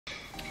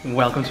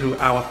Welcome to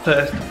our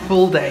first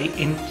full day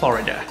in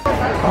Florida.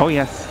 Oh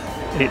yes,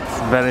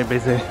 it's very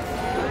busy.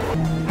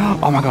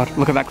 Oh my god,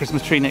 look at that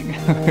Christmas tree, Nick.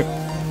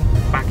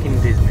 Back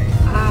in Disney.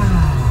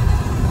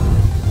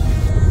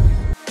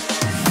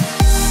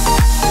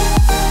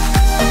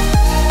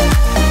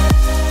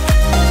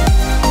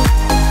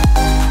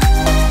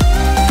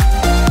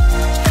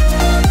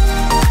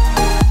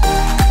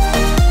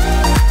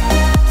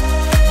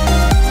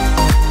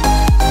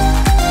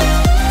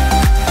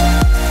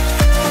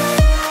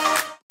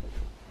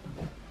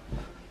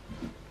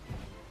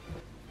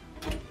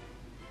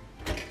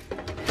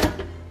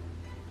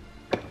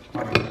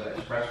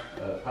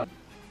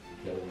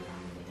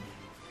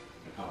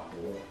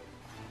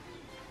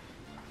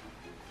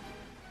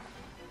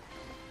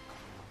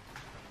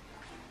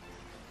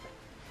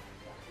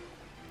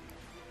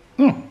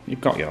 Oh, you've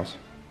got yours.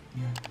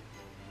 Yeah.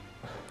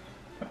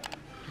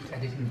 Just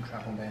editing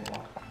travel day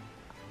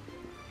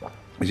vlog.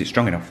 Is it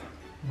strong enough?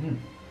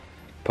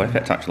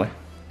 Perfect, actually.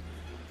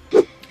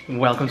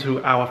 Welcome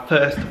to our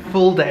first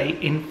full day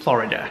in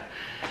Florida.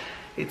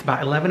 It's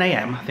about 11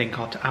 AM, I think,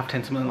 or half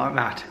 10, something like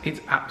that.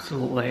 It's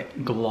absolutely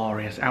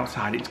glorious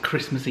outside. It's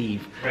Christmas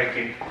Eve.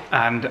 Breaking.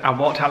 And I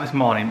walked out this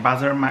morning.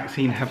 Bazza and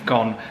Maxine have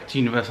gone to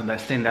Universal. They're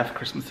staying there for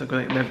Christmas, so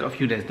they've got a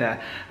few days there.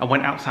 I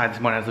went outside this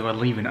morning as they were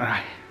leaving, and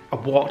I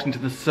walked into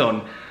the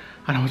sun,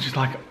 and I was just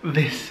like,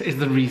 this is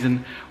the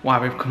reason why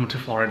we've come to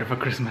Florida for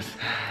Christmas.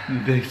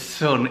 The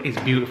sun is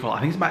beautiful. I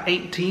think it's about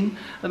 18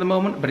 at the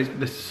moment, but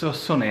it's so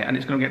sunny, and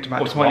it's going to get to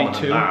about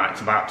 22.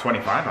 It's about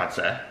 25, I'd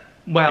say.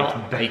 Well,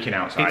 it's baking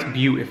outside. It's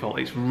beautiful.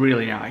 It's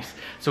really nice.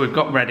 So we've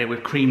got ready,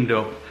 we've creamed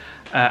up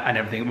and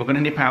everything. We're going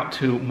to nip out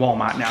to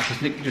Walmart now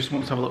because Nick just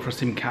wants to have a look for a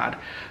SIM card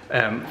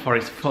for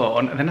his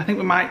phone. And then I think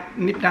we might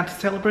nip down to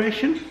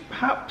Celebration,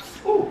 perhaps.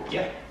 Oh,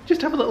 yeah.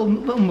 Just have a little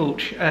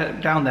mooch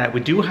down there. We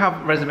do have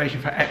a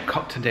reservation for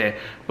Epcot today,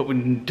 but we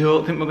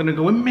don't think we're going to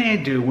go. We may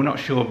do, we're not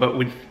sure, but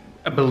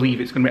I believe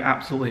it's going to be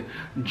absolutely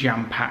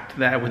jam-packed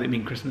there with it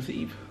being Christmas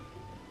Eve.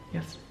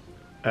 Yes?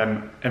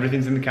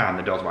 Everything's in the car and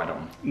the door's wide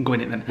open. Go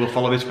in it then. We'll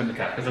follow this from the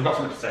car because I've got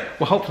something to say.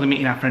 We're hopefully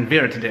meeting our friend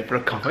Vera today for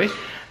a coffee,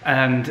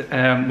 and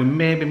we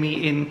may be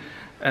meeting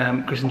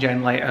Chris and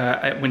Jen later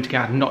at Winter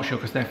Garden. Not sure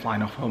because they're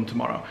flying off home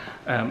tomorrow,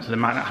 so they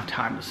might not have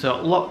time.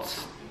 So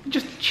lots,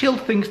 just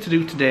chilled things to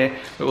do today,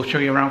 but we'll show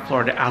you around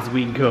Florida as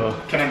we go.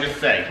 Can I just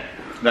say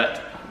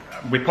that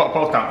we put a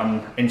post out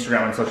on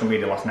Instagram and social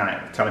media last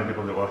night telling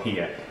people that we're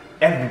here.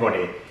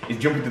 Everybody is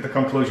jumping to the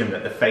conclusion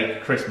that the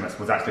fake Christmas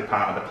was actually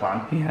part of the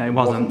plan. Yeah, it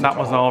wasn't. That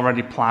was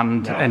already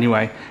planned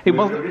anyway. It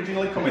was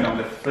originally coming on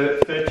the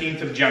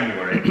 13th of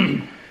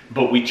January,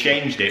 but we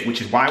changed it,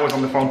 which is why I was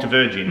on the phone to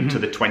Virgin, to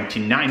the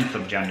 29th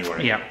of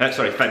January. Yeah.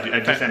 Sorry,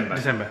 December.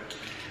 December.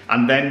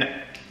 And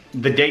then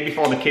the day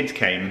before the kids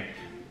came,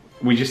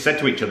 we just said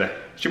to each other,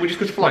 should we just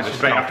go to Florida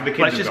straight after the kids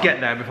Let's just get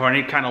there before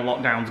any kind of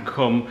lockdowns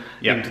come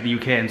into the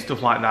UK and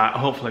stuff like that.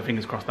 Hopefully,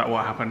 fingers crossed, that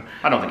won't happen.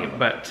 I don't think it will.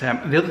 But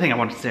the other thing I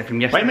wanted to say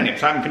from yesterday... Wait a minute,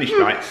 so I haven't finished,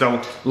 right?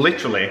 So,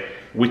 literally,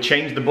 we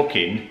changed the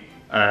booking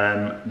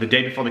the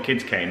day before the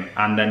kids came,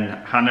 and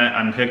then Hannah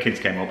and her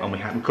kids came up, and we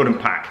couldn't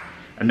pack,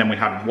 and then we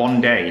had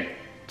one day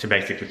to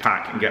basically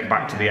pack and get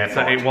back to the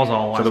airport. So it was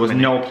all so there was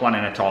no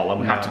planning at all, and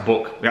we had to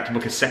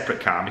book a separate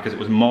car because it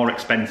was more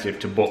expensive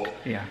to book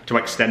to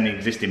extend the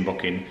existing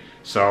booking.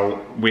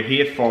 So we're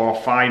here for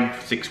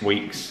 5-6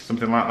 weeks,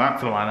 something like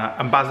that. Something like that.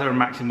 And Bazza and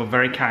Maxim were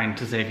very kind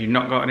to say if you've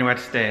not got anywhere to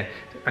stay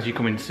as you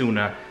come in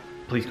sooner,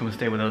 please come and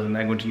stay with us, and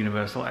then go to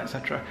Universal,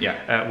 etc.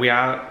 Yeah. We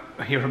are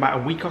here for about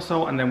a week or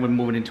so, and then we're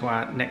moving into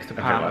our next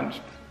apartment.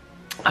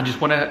 I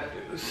just want to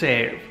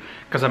say,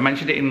 because I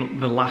mentioned it in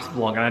the last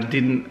vlog and I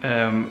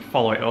didn't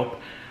follow it up,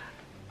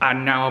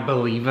 I'm now a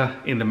believer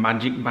in the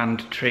magic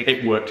band trick.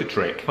 It worked a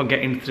trick. For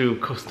getting through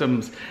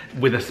customs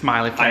with a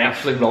smiley face. I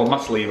actually rolled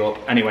my sleeve up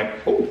and he went,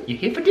 oh, you're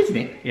here for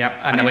Disney? Yeah.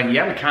 And I went,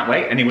 yeah, we can't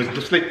wait. And he was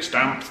just like,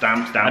 stamp.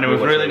 And it was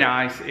really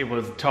nice. It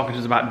was talking to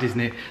us about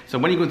Disney. So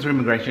when you go through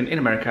immigration in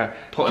America,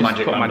 put a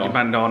magic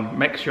band on,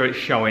 make sure it's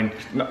showing.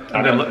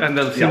 And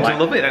they'll seem to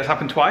love it. That's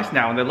happened twice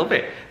now and they love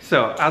it.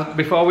 So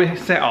before we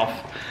set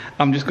off,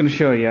 I'm just going to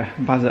show you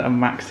Bazza and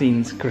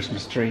Maxine's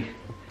Christmas tree.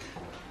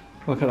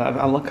 Look at that!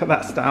 I look at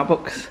that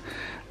Starbucks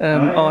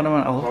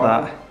ornament. I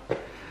love that.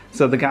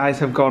 So the guys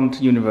have gone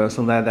to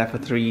Universal. They're there for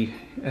 3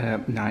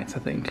 nights, I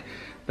think.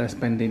 They're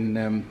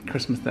spending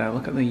Christmas there.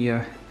 Look at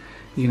the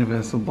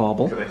Universal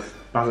bauble. Look at this.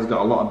 Bazza's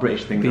got a lot of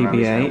British things around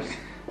his house.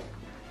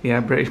 Yeah,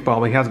 British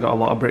bauble. He has got a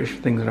lot of British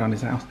things around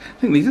his house. I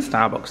think these are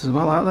Starbucks as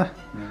well, aren't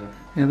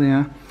they? Yeah, they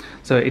are.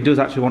 So it does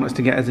actually want us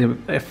to get us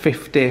a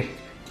 50th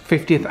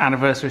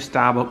anniversary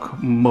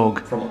Starbucks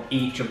mug from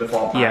each of the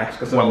 4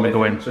 packs. Yeah, when we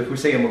go in. So if we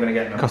see them, we're going to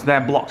get them. Because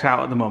they're blocked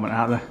out at the moment,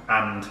 aren't they?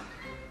 And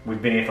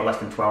we've been here for less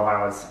than 12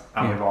 hours,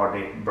 and we've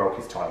already broke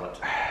his toilet.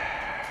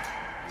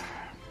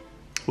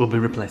 We'll be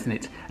replacing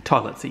it.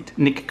 Toilet seat.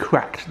 Nick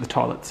cracked the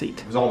toilet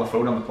seat. It was all the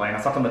food on the plane.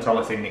 I sat on the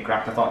toilet seat and Nick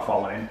cracked. I thought I'd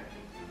fallen in.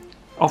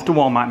 Off to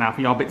Walmart now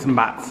for your bits and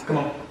bats. Come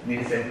on,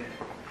 need to see.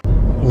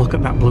 Look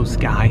at that blue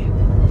sky.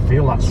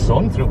 feel that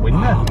sun through the window.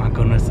 Oh my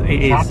goodness,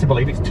 it's hard to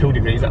believe it's 2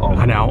 degrees at home.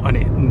 I know,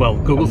 and well,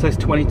 Google says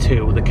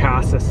 22, the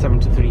car says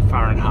 73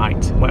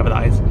 Fahrenheit, whatever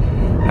that is.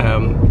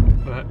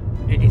 But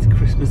it is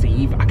Christmas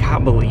Eve. I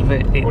can't believe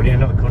it. We're in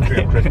another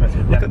country on Christmas.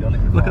 We've never done it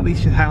before. Look at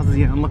these houses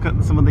here, and look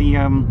at some of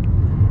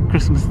the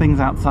Christmas things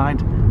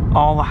outside.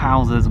 All the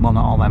houses, well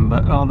not all them,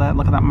 but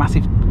look at that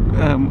massive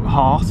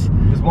horse.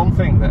 There's one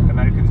thing that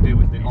Americans do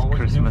is they always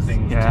Christmas, do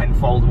things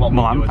tenfold what we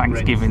do and as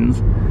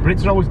Thanksgivings.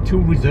 Brits are always too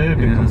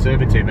reserved and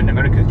conservative, and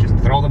Americans just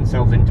throw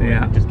themselves into it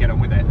and just get on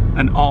with it.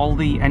 And all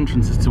the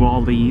entrances to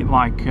all the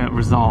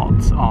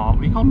resorts, or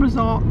we call them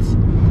resorts?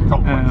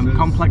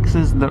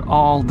 Complexes, they're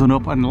all done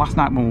up. And last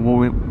night when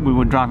we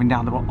were driving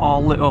down, they were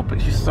all lit up.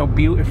 It's just so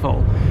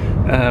beautiful.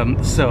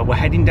 So we're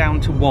heading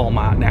down to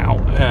Walmart now,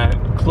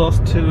 close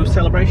to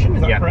Celebration,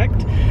 is that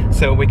correct?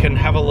 So we can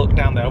have a look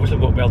down there. Obviously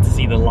we won't be able to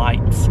see the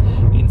lights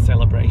in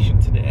Celebration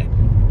today,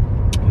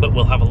 but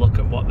we'll have a look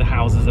at what the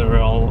houses are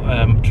all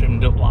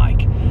trimmed up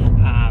like.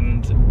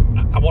 And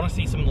I want to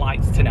see some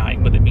lights tonight,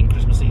 with it being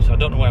Christmas Eve, so I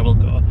don't know where we'll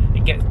go.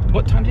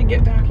 What time did it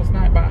get dark last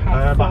night? About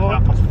half 4?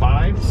 About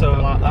 5:30, so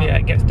like that. Yeah,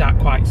 it gets dark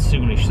quite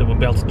soonish, so we'll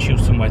be able to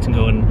choose somewhere to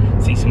go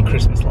and see some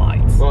Christmas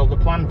lights. Well, the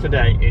plan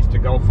today is to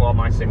go for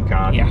my SIM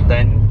card,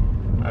 then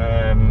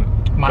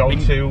go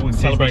to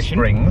Disney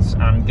Springs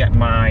and get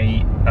my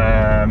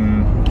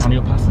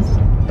annual passes.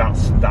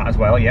 That's that as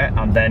well, yeah.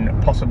 And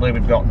then possibly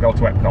we've got go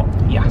to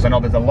Epcot. Yeah. Because I know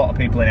there's a lot of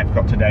people in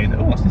Epcot today that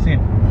what's this in?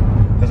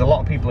 There's a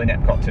lot of people in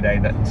Epcot today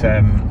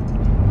that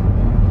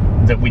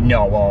that we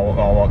know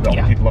or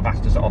people have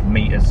asked to sort of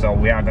meet us, so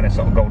we are going to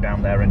sort of go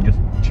down there and just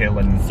chill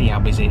and see how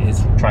busy it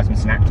is. Try some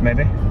snacks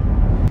maybe.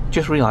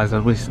 Just realised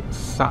as we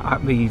sat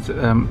at these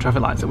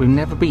traffic lights that we've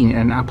never been in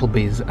an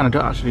Applebee's, and I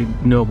don't actually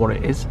know what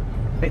it is.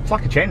 It's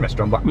like a chain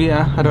restaurant, but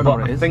yeah, I don't know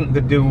what it is. I think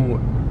they do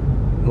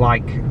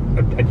like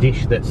a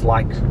dish that's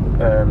like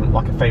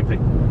a favourite,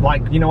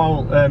 like you know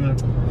how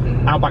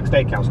Outback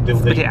Steakhouse do the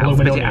spit it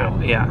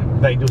out, yeah.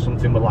 They do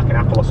something with like an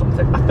apple or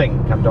something. I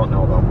think, I don't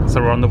know though.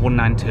 So we're on the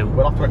 192.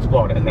 We'll have to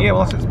explore it. And yeah,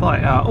 we'll have to explore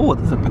it. Oh,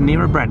 there's a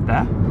Panera Bread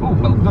there. Oh,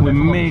 well, we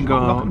may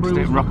go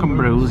to Rock and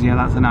Brews. Yeah,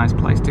 that's a nice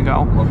place to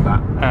go. Love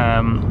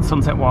that.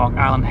 Sunset Walk,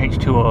 Island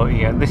H2O.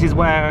 Yeah, this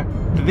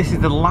is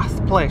the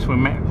last place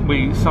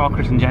we saw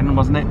Chris and Jen,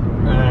 wasn't it?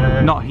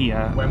 Not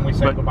here. When we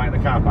said goodbye in the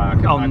car park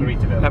at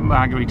Margaritaville. At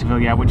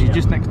Margaritaville, yeah, which is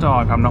just next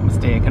door, if I'm not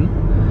mistaken.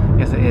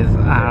 Yes, it is.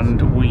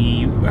 And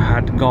we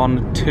had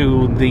gone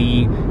to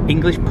the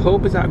English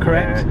pub, is that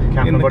correct? Can't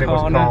remember what it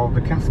was called.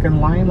 The Cask and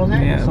Lion, was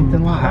it? Yeah, or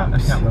something like that. I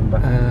can't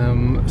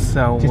remember.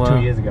 So it is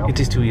 2 years ago. It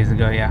is 2 years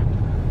ago, yeah.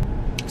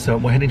 So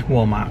we're heading to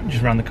Walmart,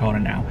 just around the corner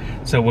now.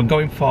 So we're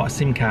going for a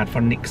SIM card for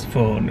Nick's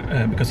phone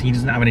because he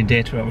doesn't have any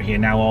data over here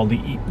now. All the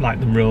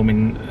the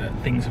roaming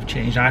things have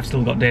changed. I've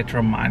still got data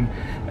on mine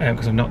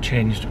because I've not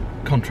changed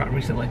contract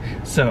recently.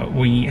 So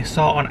we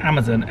saw on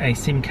Amazon a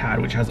SIM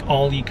card which has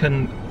all you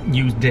can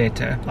use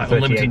data, like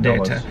unlimited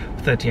data,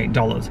 for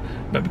 $38.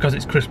 But because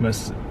it's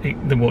Christmas,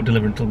 they won't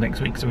deliver until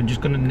next week. So we're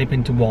just going to nip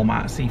into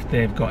Walmart, see if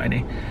they've got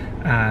any.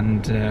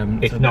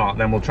 And if not,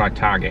 then we'll try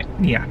Target.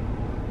 Yeah.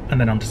 And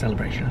then on to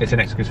Celebration. It's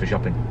an excuse for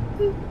shopping.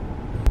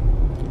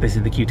 This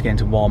is the queue to get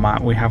into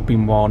Walmart. We have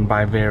been warned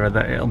by Vera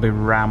that it'll be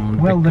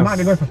rammed. Well, they might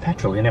be going for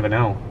petrol, you never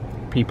know.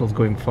 People's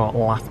going for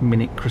last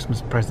minute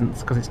Christmas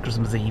presents because it's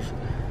Christmas Eve.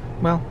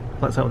 Well,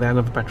 let's hope they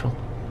go for petrol.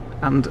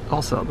 And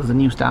also, there's a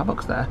new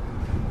Starbucks there,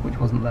 which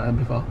wasn't there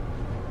before.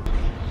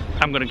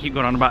 I'm going to keep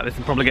going on about this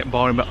and probably get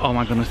boring, but oh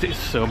my goodness, it's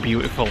so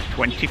beautiful.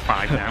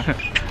 25 now.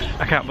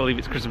 I can't believe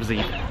it's Christmas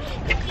Eve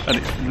and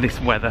it's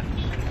this weather.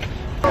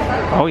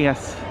 Oh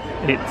yes.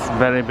 It's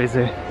very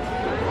busy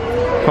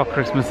for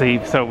Christmas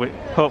Eve, so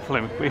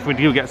hopefully if we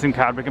do get SIM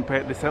card we can pay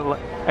this little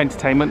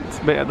entertainment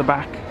bit at the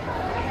back.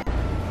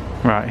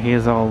 Right,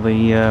 here's all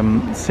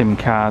the SIM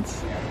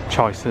cards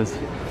choices.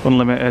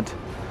 Unlimited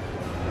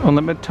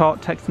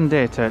talk, text and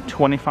data,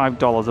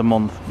 $25 a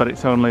month, but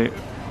it's only,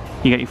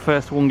 you get your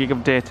first 1 gig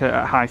of data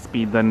at high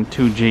speed, then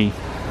 2G.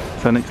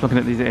 So Nick's looking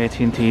at these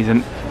AT&Ts,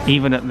 and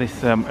even at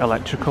this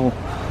electrical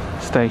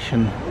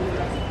station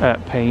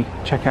P,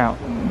 check out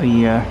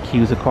the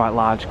queues are quite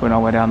large going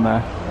all the way down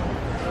there.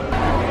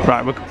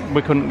 Right,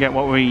 we couldn't get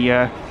what we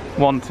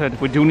wanted.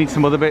 We do need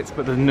some other bits,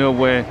 but there's no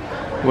way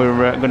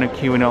we're going to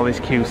queue in all these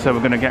queues, so we're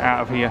going to get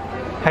out of here.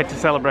 Head to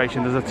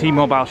Celebration, there's a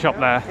T-Mobile shop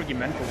there.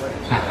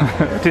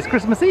 It is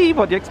Christmas Eve,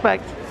 what do you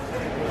expect?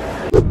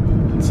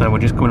 So we're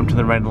just coming up to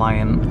the Red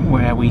Lion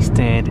where we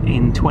stayed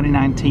in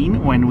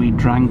 2019 when we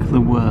drank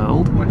the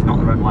world. Well, it's not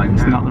the Red Lion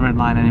now. It's not the Red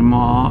Lion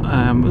anymore.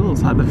 It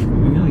looks like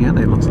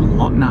it looks a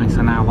lot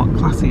nicer now, a lot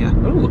classier.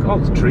 Oh, look at all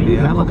the trees.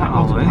 Yeah, look at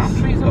all this.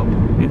 Trees up.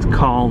 It's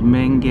called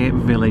Main Gate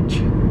Village.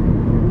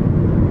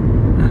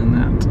 And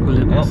that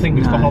looks I don't think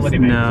it's for holiday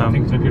makers, I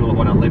think it's for people that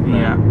want to live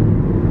there. Yeah.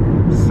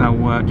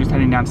 So just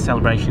heading down to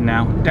Celebration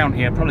now. Down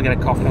here, probably get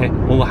a coffee.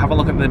 We'll have a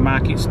look at the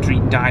Market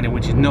Street Diner,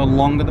 which is no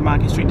longer the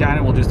Market Street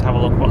Diner. We'll just have a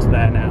look what's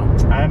there now.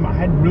 I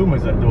had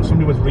rumours that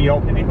somebody was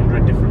reopening it under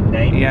a different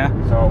name. Yeah.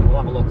 So we'll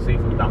have a look, see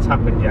if that's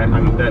happened yet.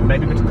 And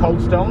maybe it's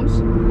Cold Stones.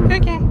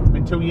 Okay. It's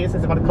been 2 years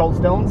since I've had a Cold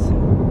Stones.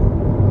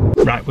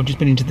 Right, we've just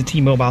been into the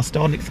T-Mobile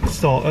store and it's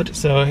sorted.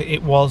 So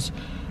it was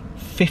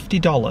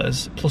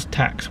 $50 plus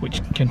tax,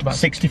 which came to about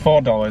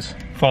 $64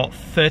 for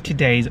 30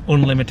 days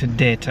unlimited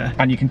data.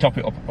 And you can top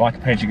it up like a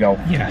pay-as-you-go.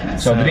 Yeah.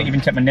 So they didn't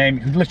even take my name.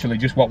 It was literally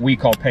just what we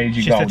call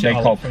pay-as-you-go. They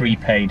call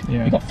prepaid.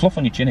 Yeah. You got fluff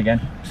on your chin again.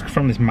 It's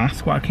from this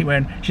mask what I keep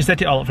wearing. She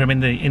set it all up for him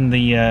in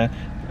the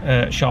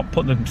shop,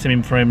 put the SIM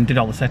in for him, did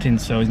all the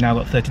settings, so he's now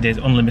got 30 days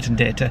unlimited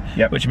data,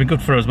 which will be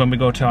good for us when we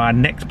go to our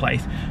next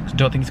place. So I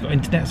don't think he's got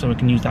internet, so we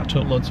can use that to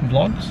upload some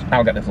vlogs.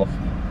 I'll get the fluff.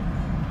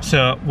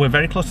 So we're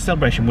very close to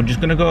Celebration. We're just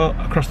going to go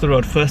across the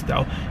road first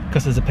though,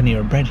 because there's a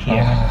panera bread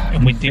here,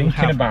 and we do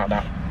have about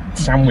that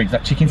sandwich,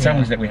 that chicken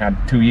sandwich that we had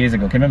 2 years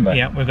ago. Can you remember?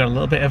 Yeah, we've got a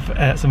little bit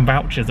of some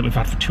vouchers that we've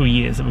had for 2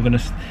 years that we're going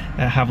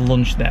to have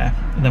lunch there,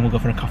 and then we'll go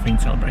for a coffee in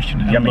Celebration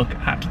and look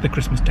at the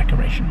Christmas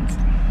decorations.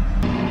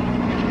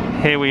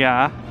 Here we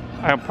are.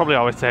 I probably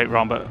always say it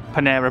wrong, but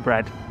panera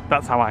bread.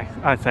 That's how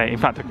I say it. In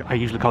fact, I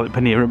usually call it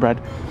panera bread.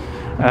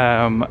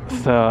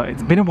 So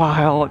it's been a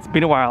while. It's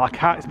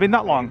been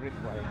that long.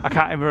 I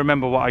can't even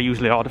remember what I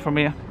usually order from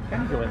here.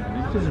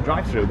 It says a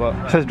drive-through, but...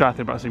 It says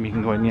drive-through, but I assume you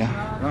can go in, yeah.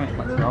 Right,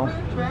 let's go.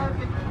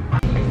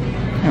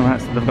 Yeah, right,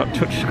 so they've got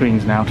touch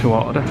screens now to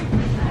order.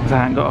 Because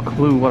I ain't got a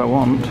clue what I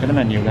want. Get a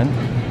menu then.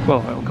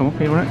 Well, it'll come up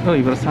here, right? Oh,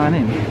 you've got to sign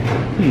in.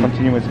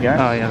 Continue as guest.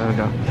 Oh, yeah, there we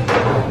go.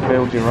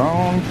 Build your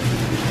own.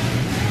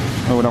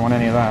 Oh, we don't want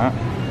any of that.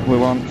 We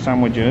want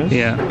sandwiches.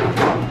 Yeah.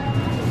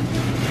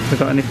 Have we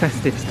got any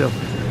festive stuff?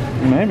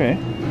 Maybe.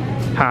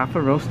 Half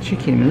a roast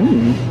chicken.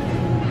 Ooh.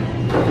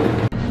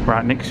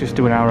 Right, Nick's just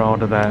doing our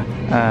order there,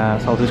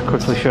 so I'll just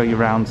quickly show you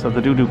around. So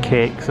they do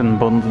cakes and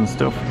buns and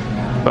stuff,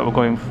 but we're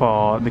going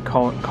for the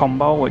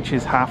combo, which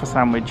is half a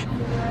sandwich,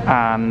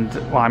 and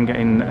I'm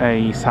getting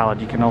a salad.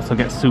 You can also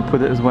get soup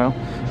with it as well.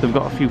 They've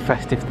got a few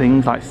festive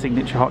things like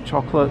signature hot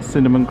chocolate,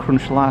 cinnamon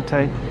crunch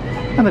latte,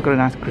 and they've got a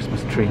nice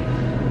Christmas tree.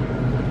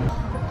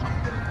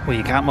 Well,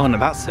 you can't moan at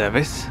that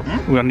service.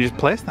 We only just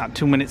placed that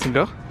 2 minutes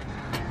ago.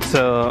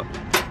 So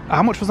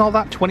how much was all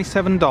that?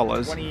 $27?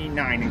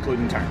 $29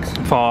 including tax.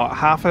 For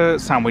half a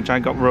sandwich, I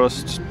got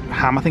roast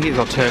ham, I think it is,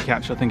 or turkey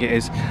actually, I think it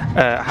is.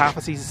 Half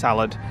a Caesar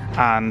salad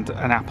and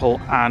an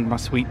apple and my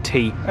sweet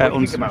tea. What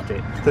do you think about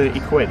it? 30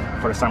 quid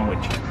for a sandwich.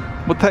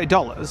 Well, $30?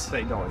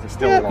 $30 is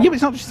still a lot. Yeah, but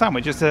it's not just a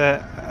sandwich, it's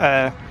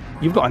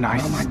you've got a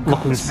nice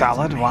looking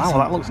salad. Wow, well,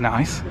 that looks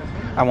nice.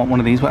 I want one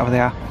of these, whatever they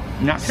are.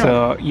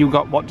 So you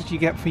got, what did you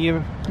get for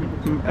your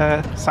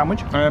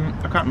sandwich? I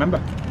can't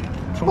remember.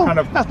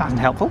 That's nice and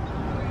helpful.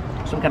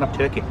 Some kind of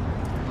turkey.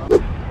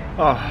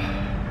 Oh,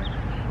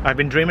 I've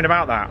been dreaming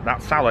about that.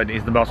 That salad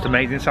is the most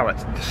amazing salad.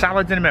 The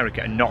salads in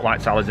America are not like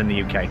salads in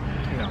the UK.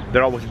 No.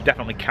 They're always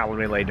definitely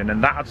calorie laden,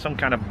 and that had some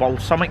kind of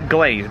balsamic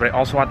glaze, but it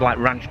also had like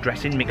ranch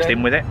dressing mixed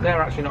in with it.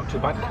 They're actually not too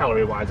bad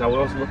calorie wise. I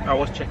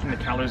was checking the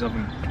calories of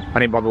them. I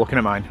didn't bother looking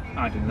at mine.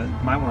 I didn't.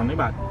 Mine were only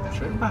about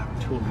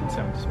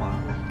 270 smart.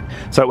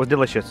 So it was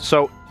delicious.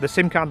 So the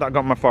SIM card that I got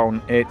on my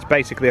phone, it's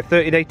basically a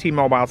 30-day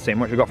T-Mobile SIM,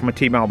 which I got from a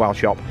T-Mobile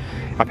shop.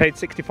 I paid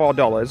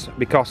 $64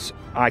 because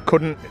I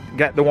couldn't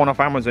get the one off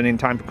Amazon in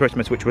time for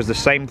Christmas, which was the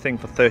same thing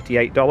for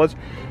 $38.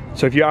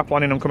 So if you are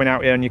planning on coming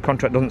out here and your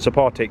contract doesn't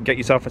support it, get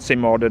yourself a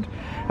SIM ordered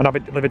and have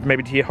it delivered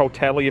maybe to your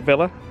hotel or your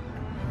villa.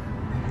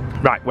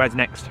 Right, where's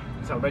next?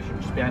 Celebration,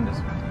 just behind us.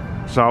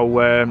 So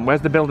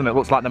where's the building that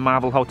looks like the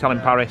Marvel Hotel in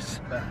Paris?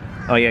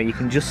 Oh yeah, you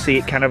can just see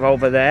it kind of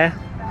over there.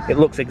 It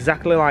looks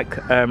exactly like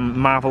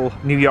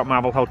New York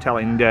Marvel Hotel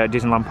in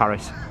Disneyland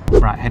Paris.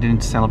 Right, heading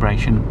into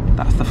Celebration.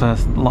 That's the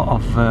first lot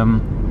of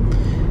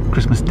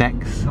Christmas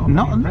decks.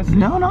 Not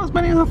as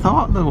many as I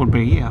thought there would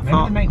be. Maybe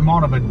they make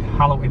more of a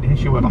Halloween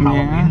issue of a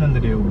Halloween than they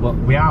do, but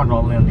we are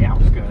only on the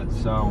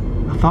outskirts, so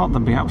I thought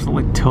there'd be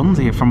absolutely tons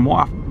here. From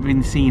what I've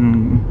been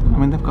seeing, I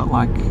mean they've got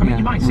like. I mean,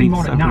 you might see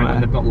more at night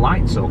when they've got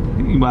lights up.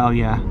 Well,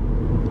 yeah.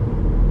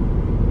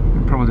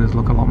 It probably does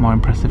look a lot more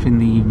impressive in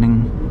the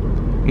evening.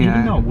 Yeah.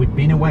 Even though we've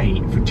been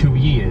away for 2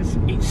 years,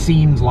 it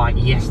seems like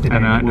yesterday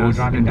we were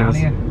driving down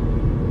here.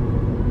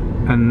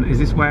 And is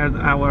this where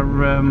our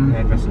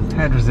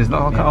hairdressers?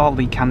 Look at all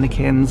the candy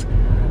canes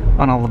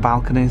on all the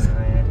balconies.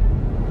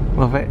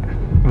 Love it.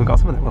 We've got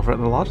some of that over at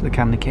the lodge, the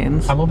candy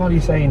canes. I love how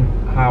you're saying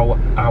how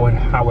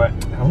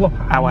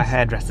our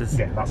hairdressers.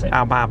 Yeah, that's it.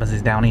 Our barbers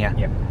is down here.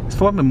 Yeah. It's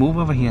for when we move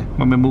over here.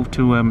 When we move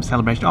to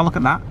Celebration. Oh, look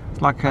at that.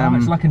 It's like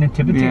it's like a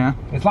nativity. Yeah.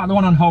 It's like the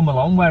one on Home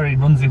Alone where he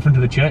runs in front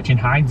of the church and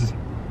hides.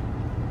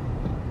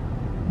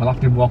 We'll have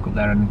to walk up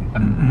there and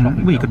drop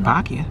it. Well, you could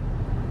park here.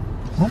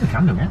 Well, we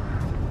can do, yeah.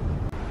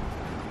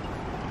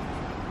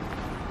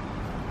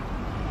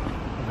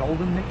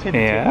 Golden nativity.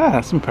 Yeah,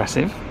 that's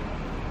impressive.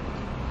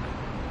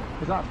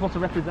 Is that supposed to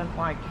represent,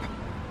 like,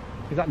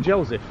 is that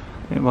Joseph?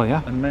 Yeah, well,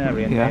 yeah. And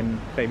Mary and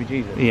baby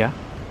Jesus? Yeah.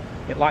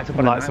 It lights up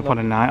on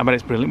a night. I bet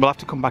it's brilliant. We'll have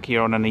to come back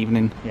here on an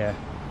evening. Yeah.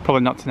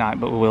 Probably not tonight,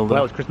 but we will do.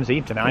 Well, it's Christmas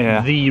Eve tonight.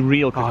 Yeah. The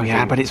real Christmas Eve. Oh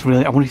yeah, but it's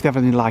really, I wonder if they have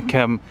any like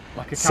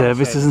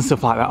services and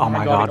stuff like that. Oh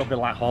my god. It'll be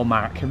like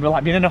Hallmark. It'll be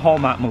like being in a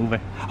Hallmark movie.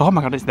 Oh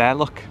my god, it's there,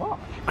 look. What?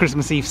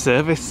 Christmas Eve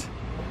service.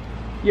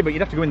 Yeah, but you'd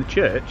have to go in the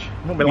church.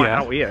 It won't be like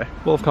out here.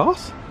 Well, of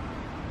course.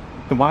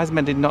 The wise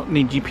men did not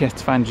need GPS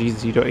to find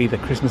Jesus. You don't either.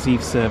 Christmas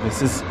Eve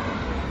services.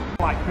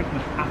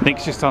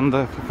 Nick's just on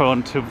the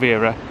phone to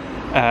Vera,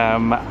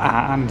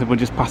 and we're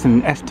just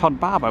passing S. Todd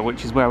Barber,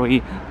 which is where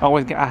we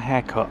always get our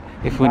hair cut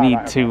if we need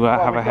to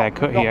have a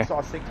haircut here.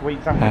 Sort of 6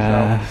 weeks, so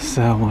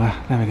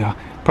there we go.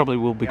 Probably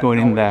will be going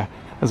in there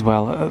as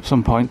well at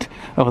some point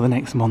over the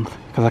next month,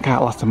 because I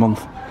can't last a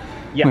month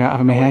without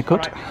having my hair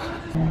cut.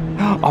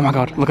 Oh my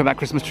god, look at that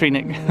Christmas tree,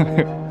 Nick.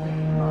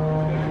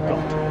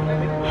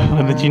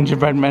 And the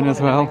gingerbread men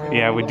as well.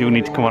 Yeah, we do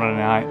need to come on a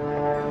night.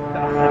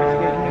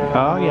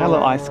 Oh yeah, a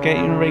little ice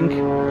skating rink.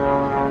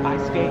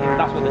 Ice skating,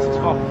 that's what this is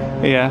for.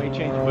 Yeah. You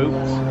change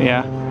boots.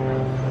 Yeah.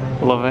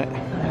 Love it.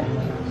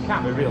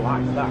 Can't be real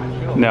life,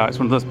 that, sure. No, it's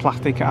one of those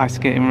plastic ice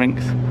skating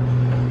rinks.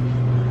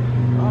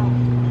 Oh,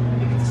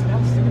 you can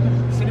smell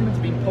cinnamon. Cinnamon's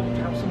been pumped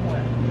out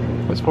somewhere.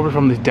 It's probably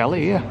from this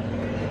deli here.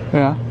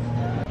 Yeah.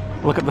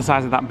 Look at the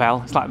size of that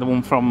bell. It's like the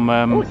one from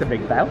Oh, it's a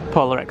big bell.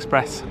 Polar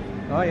Express.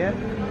 Oh yeah.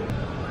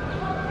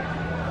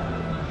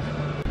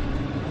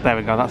 There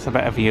we go, that's a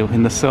better view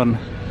in the sun.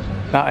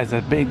 That is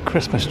a big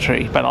Christmas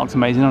tree, but that looks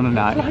amazing on a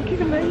night. Like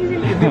it's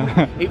amazing.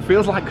 It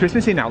feels like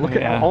Christmassy now. Look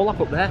at it all up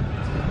there.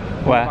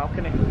 Where? On the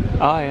balcony.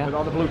 Oh yeah. With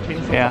all the blue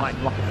tints, Yeah. like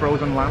a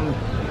frozen land.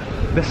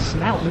 The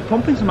smell, they're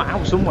pumping some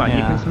out somewhere. Yeah.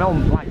 You can smell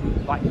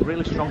like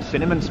really strong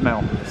cinnamon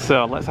smell.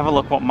 So let's have a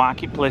look what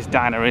Marketplace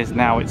Diner is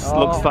now. It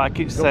looks like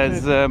it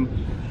says,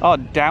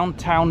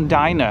 Downtown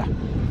Diner.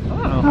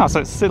 Oh, so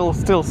it's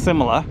still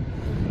similar.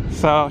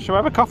 So, shall we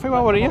have a coffee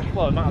while we're here?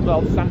 Well, might as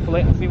well sample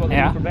it and see what they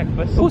do for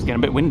breakfast. Oh, it's getting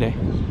a bit windy.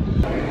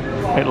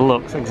 It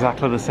looks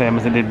exactly the same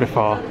as it did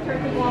before.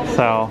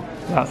 So,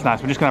 that's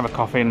nice. We're just going to have a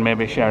coffee and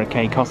maybe share a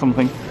cake or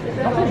something.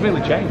 Nothing's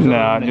really changed.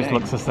 No, it just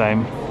looks the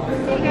same.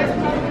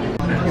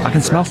 I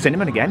can smell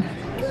cinnamon again.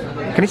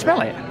 Can you smell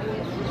it?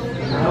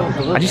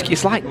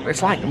 It's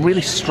like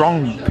really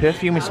strong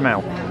perfumey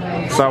smell.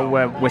 So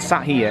we're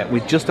sat here,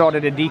 we've just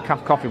ordered a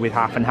decaf coffee with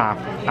half and half,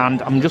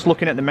 and I'm just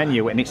looking at the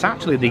menu, and it's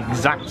actually the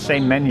exact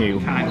same menu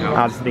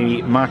as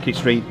the Market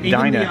Street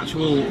Diner.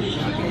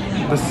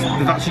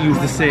 They've actually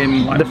used the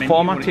same the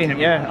formatting,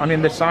 yeah. I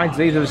mean the sides,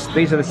 these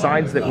are the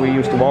sides that we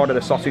used to order,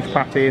 the sausage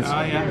patties,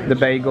 the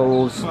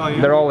bagels,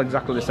 they're all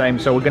exactly the same.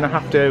 So we're going to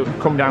have to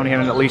come down here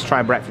and at least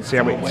try breakfast, see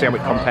how it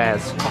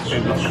compares. Coffee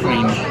with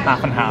cream,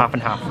 half and half. Half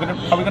and half.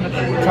 Are we going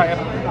to try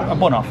a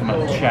bun off them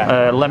to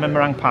share? Lemon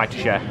meringue pie to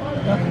share.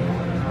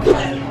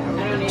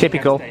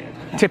 Typical.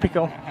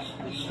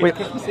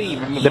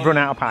 They've run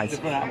out of pies.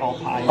 They've run out of all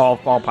pies.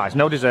 All pies.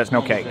 No desserts,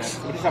 no cakes.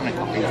 We're just having a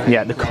coffee.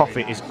 Yeah, the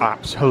coffee is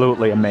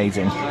absolutely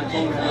amazing.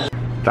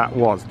 That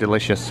was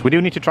delicious. We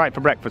do need to try it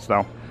for breakfast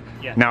though.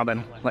 Yeah. Now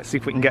then, let's see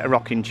if we can get a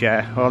rocking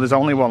chair. Oh, there's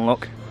only one,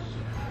 look.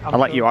 I'll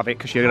let you have it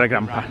because you're a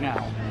grandpa. Right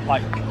now,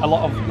 like a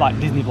lot of like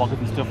Disney vloggers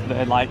and stuff that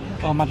are like,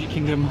 oh, Magic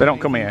Kingdom. They don't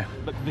come here.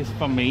 But this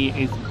for me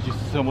is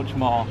just so much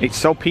more. It's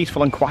so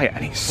peaceful and quiet,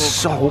 and it's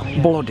so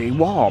bloody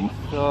warm.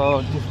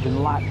 So just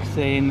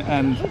relaxing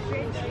and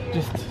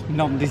just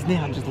non-Disney.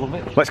 I just love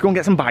it. Let's go and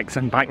get some bikes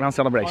and bike round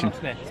celebration. Oh,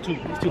 no, it's too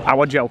hot. I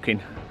was joking.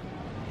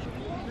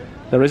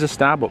 There is a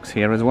Starbucks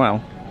here as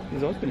well.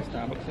 There's always been a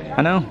Starbucks here.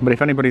 I know, but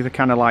if anybody that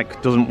kind of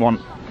like doesn't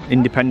want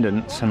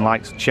independence and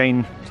likes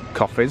chain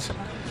coffees,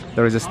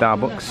 there is a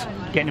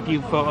Starbucks. Getting a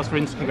few photos for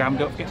Instagram.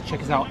 Don't forget to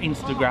check us out on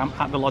Instagram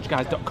at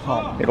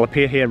thelodgeguys.com. It'll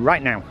appear here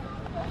right now.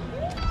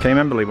 Can you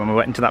remember, Lee, when we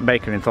went into that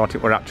bakery and thought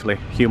it were actually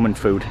human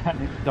food? And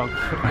it's dog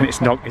food.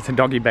 And it's a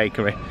doggy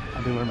bakery.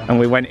 I do remember. And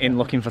we went in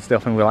looking for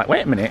stuff and we were like,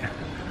 wait a minute,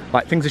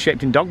 like things are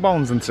shaped in dog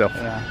bones and stuff.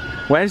 Yeah.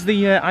 Where's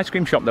the ice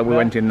cream shop that we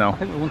went in though? I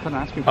think we went on an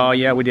ice cream. Oh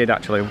yeah, we did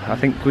actually. I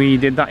think we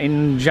did that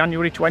in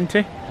January 20.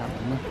 I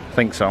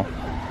think so.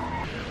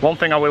 One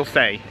thing I will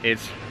say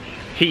is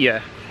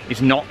here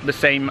is not the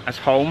same as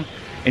home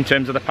in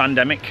terms of the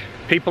pandemic.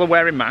 People are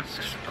wearing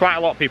masks, quite a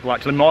lot of people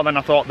actually, more than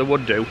I thought they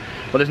would do.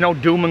 But there's no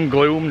doom and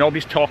gloom,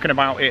 nobody's talking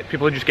about it,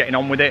 people are just getting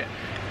on with it.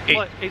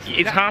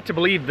 It's hard to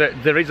believe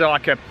that there is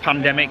like a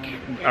pandemic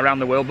around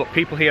the world, but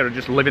people here are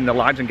just living their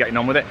lives and getting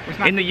on with it.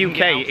 In the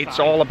UK, it's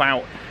all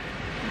about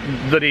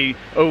bloody,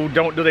 oh,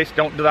 don't do this,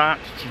 don't do that,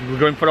 we're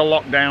going for a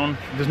lockdown.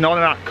 There's none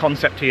of that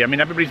concept here. I mean,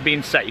 everybody's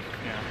being safe,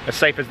 as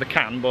safe as they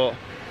can, but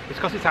it's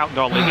because it's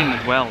outdoor living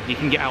as well. You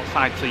can get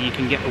outside so you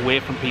can get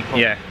away from people.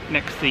 Yeah.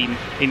 Next scene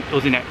in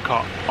us in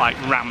Epcot, like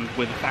rammed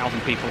with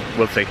 1,000 people.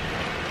 We'll see.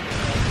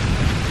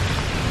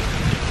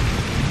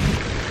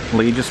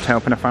 Lee just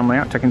helping a family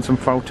out, taking some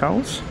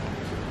photos. So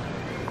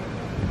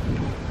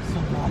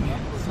warm,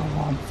 so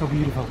warm, so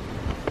beautiful.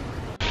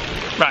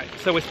 Right,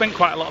 so we spent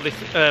quite a lot of this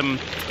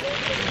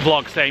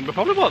vlog saying we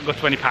probably won't go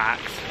to any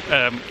parks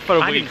for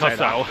a week or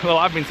so. Well,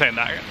 I've been saying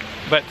that.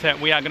 But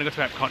we are going to go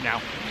to Epcot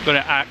now. Going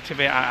to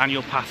activate our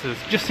annual passes,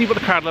 just see what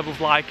the crowd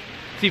level's like,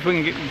 see if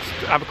we can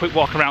have a quick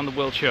walk around the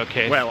World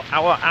Showcase. Well,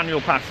 our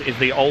annual pass is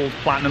the old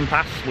Platinum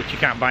Pass, which you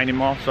can't buy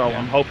anymore, so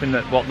I'm hoping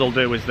that what they'll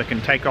do is they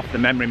can take off the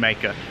memory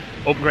maker,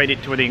 upgrade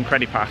it to the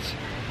Incredipass,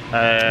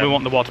 we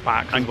want the water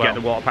packs and as well. get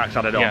the water packs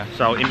added on. Yeah.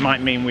 So it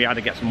might mean we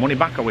either get some money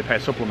back or we pay a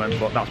supplement,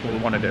 but that's what we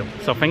want to do.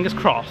 So fingers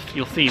crossed,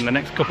 you'll see in the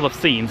next couple of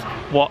scenes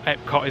what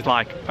Epcot is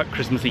like at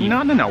Christmas Eve.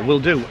 No, we'll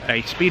do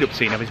a speed up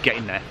scene of us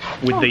getting there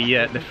with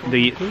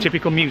the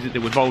typical music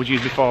that we've always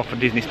used before for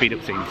Disney speed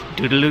up scenes.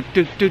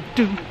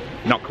 Do-do-do-do-do-do.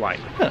 Not quite.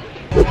 Huh.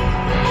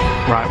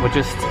 Right, we're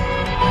just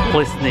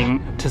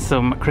listening to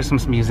some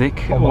Christmas music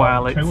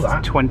while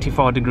it's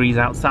 24 degrees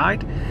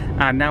outside,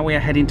 and now we are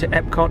heading to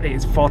Epcot. It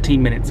is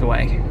 14 minutes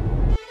away.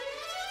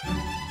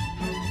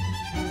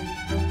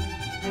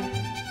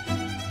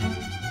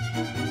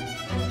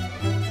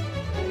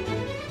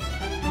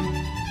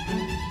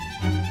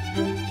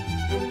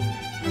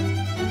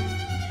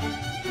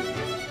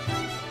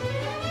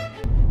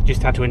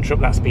 Just had to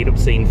interrupt that speed up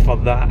scene for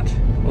that.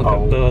 Look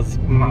at those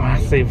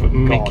massive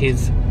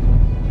Mickeys.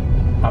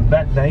 I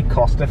bet they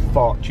cost a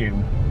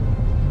fortune.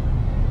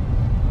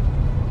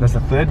 There's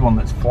a third one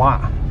that's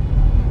flat.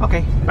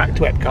 Okay, back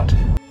to Epcot.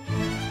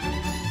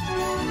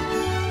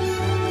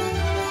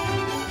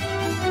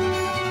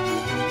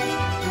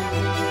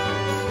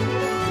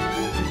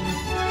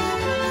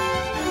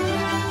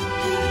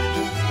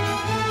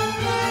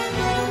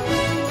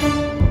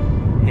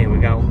 Here we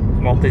go.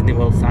 Walt Disney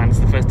World sign. It's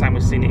the first time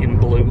we've seen it in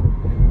blue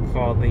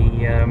for the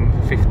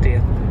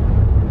 50th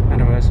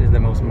anniversary of the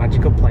most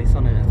magical place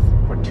on earth.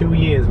 For 2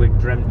 years we've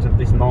dreamt of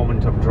this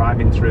moment of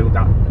driving through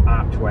that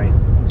archway.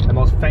 The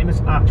most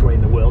famous archway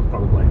in the world,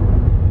 probably.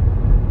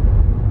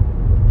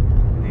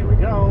 Here we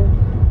go.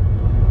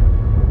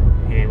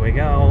 Here we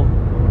go.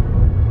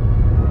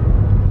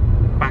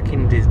 Back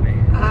in Disney.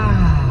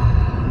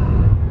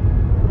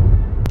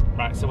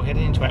 Right, so we're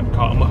heading into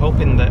Epcot and we're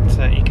hoping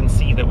that you can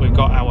see that we've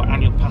got our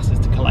annual passes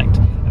to collect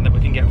and that we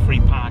can get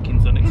free parking.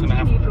 So Nick's going to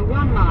have... for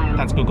 1 mile.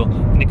 That's Google.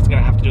 Nick's going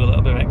to have to do a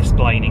little bit of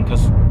explaining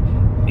because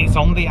it's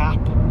on the app.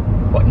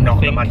 But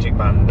not the Magic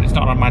Band. But it's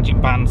not a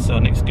Magic Band, so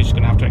Nick's just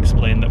going to have to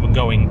explain that we're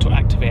going to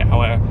activate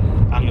our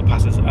annual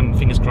passes, and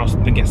fingers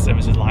crossed the guest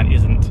services line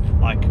isn't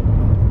like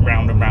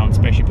round and round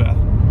Spaceship Earth.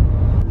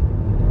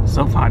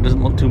 So far it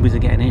doesn't look too busy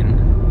getting in.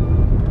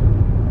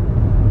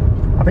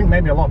 I think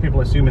maybe a lot of people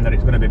are assuming that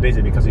it's going to be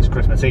busy because it's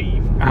Christmas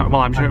Eve. Well,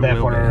 I'm sure and it will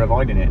therefore be. are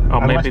avoiding it.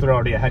 Or unless maybe, they're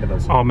already ahead of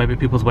us. Or maybe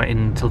people's waiting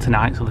until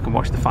tonight so they can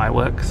watch the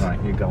fireworks.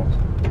 Right, you go.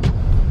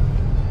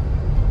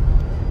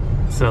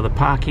 So the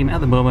parking at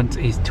the moment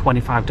is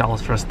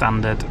 $25 for a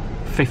standard,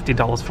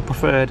 $50 for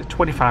preferred,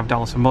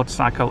 $25 for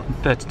motorcycle, and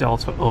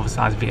 $30 for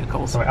oversized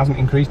vehicles. So it hasn't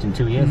increased in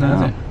 2 years,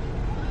 has it?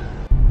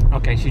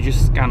 Okay, she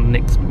just scanned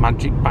Nick's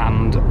Magic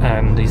Band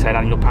and he said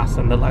annual pass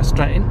and they let us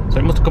straight in. So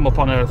it must have come up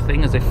on her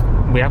thing as if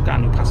we have got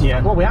annual passes.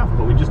 Yeah, well we have,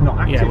 but we're just not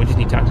active. Yeah, we just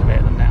need to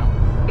activate them now.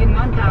 In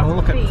 1,000 Oh,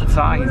 look at the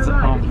size of...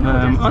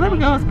 oh, there we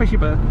go,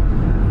 Spaceship Earth.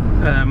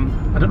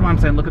 I don't know why I'm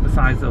saying look at the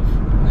size of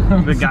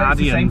the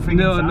Guardian.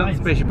 No, not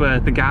Spaceship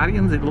Earth. The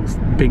Guardians, it looks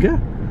bigger.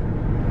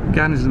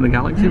 Guardians of the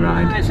Galaxy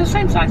ride. It's the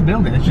same size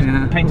building, it's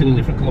just painted a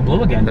different colour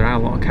blue again. There are a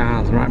lot of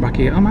cars right back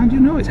here. Oh man, do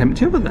you know it's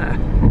empty over there?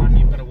 Man,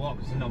 you've got to walk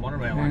because there's no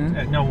monorail,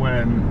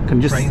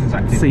 Can just trains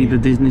active. see the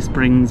Disney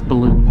Springs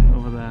balloon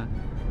over there.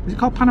 Is it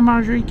called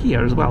Panama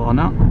Ikea as well or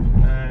not?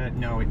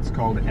 No, it's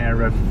called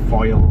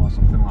Aerofoil or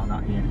something like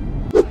that here.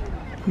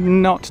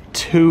 Not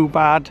too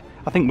bad.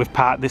 I think we've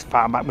parked this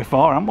far back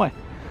before, haven't we?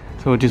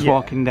 So we're just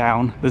walking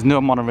down. There's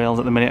no monorails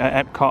at the minute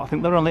at Epcot. I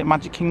think they're only at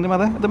Magic Kingdom, are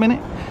they, at the minute?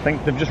 I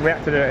think they've just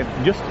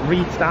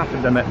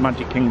restarted them at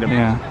Magic Kingdom.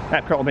 Yeah.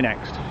 Epcot will be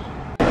next.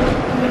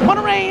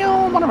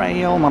 Monorail,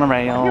 monorail,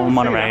 monorail,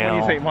 monorail.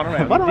 You say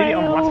monorail.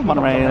 Monorail,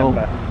 monorail.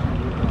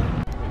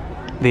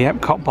 The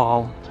Epcot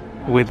ball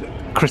with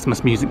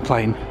Christmas music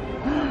playing.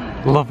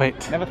 Love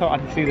it. Never thought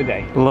I'd see the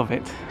day. Love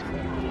it.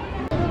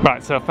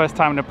 Right, so first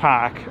time in a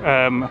park,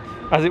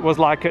 as it was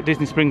like at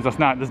Disney Springs last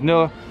night, there's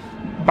no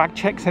bag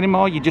checks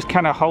anymore. You just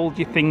kind of hold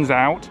your things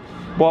out,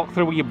 walk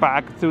through with your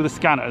bag, through the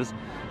scanners,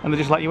 and they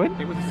just let you in.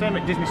 It was the same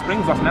at Disney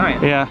Springs last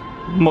night. Yeah,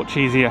 much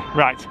easier.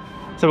 Right,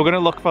 so we're going to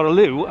look for a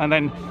loo and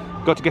then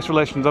go to guest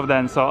relations over there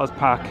and sort us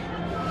park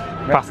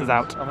passes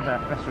out. Over there,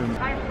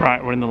 restrooms.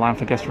 Right, we're in the line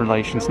for guest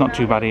relations. Not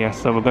too bad here,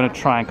 so we're going to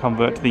try and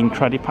convert to the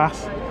Incredi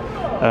Pass.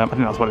 I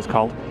think that's what it's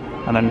called,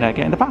 and then get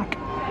in the back.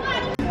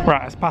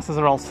 Right, as passes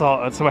are all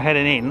sorted, so we're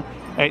heading in.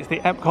 It's the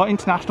Epcot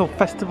International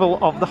Festival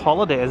of the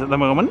Holidays at the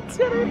moment.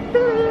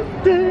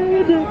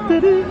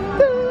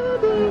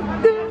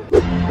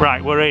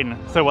 Right, we're in.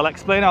 So we'll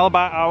explain all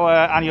about our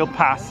annual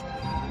pass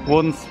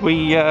once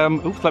we...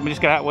 oops, let me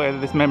just get out with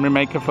this memory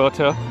maker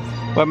photo.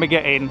 When we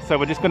get in, so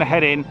we're just going to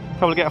head in,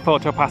 probably get a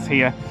photo pass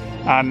here,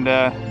 and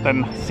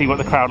then see what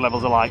the crowd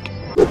levels are like.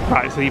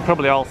 Right, so you've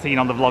probably all seen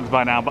on the vlogs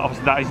by now, but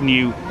obviously that is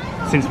new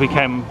since we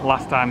came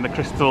last time, the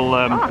crystal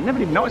I never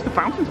even noticed the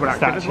fountains were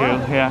active as well.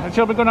 Yeah,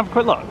 shall we go and have a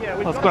quick look? Yeah,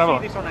 we've Let's got go have a to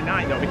look. see this on a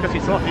night though, because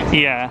it's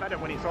better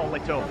when it's all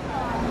lit up.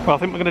 Well, I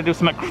think we're going to do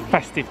something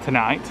festive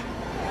tonight.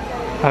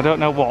 I don't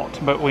know what,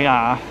 but we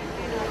are.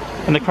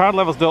 And the crowd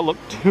levels don't look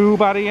too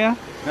bad here.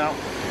 No.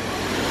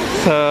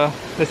 So,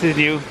 this is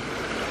new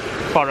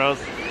for us.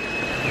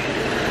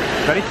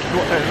 Very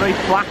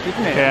flat,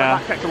 isn't it? Yeah.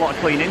 That takes a lot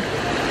of cleaning.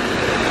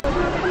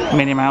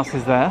 Minnie Mouse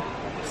is there,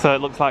 So it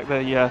looks like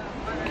the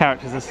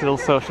characters are still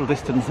social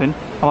distancing.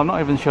 Well, I'm not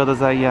even sure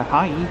there's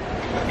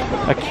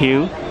a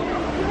queue.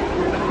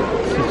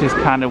 She's just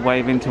kind of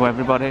waving to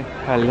everybody.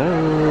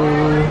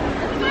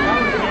 Hello.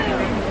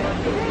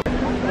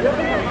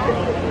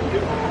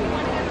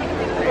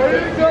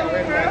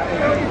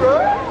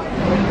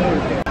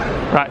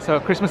 Right, so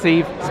Christmas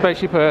Eve,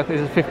 Spaceship Earth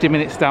is a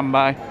 50-minute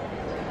standby.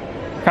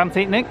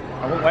 Fancy it, Nick?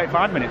 I won't wait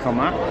 5 minutes on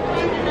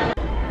that.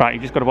 Right,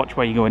 you've just got to watch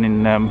where you're going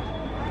in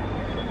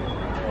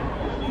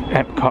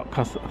Epcot,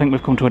 because I think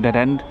we've come to a dead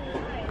end.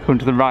 Come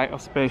to the right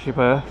of Spaceship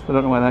Earth. I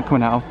don't know where they're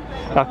coming out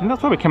of. I think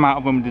that's where we came out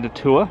of when we did a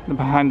tour, the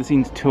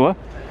behind-the-scenes tour.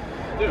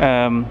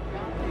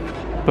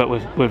 But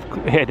we've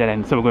hit a dead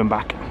end, so we're going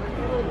back.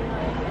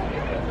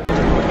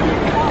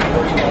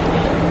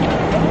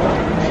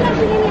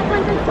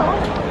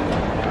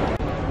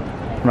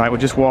 Right, we're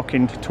just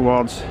walking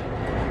towards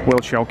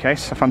World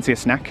Showcase. I fancy a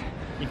snack.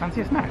 You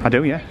fancy a snack? I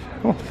do, yeah.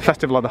 Oh,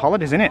 Festival of the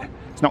Holidays, isn't it?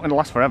 It's not going to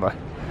last forever.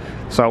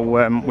 So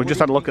we've just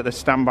had a look at the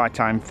standby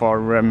time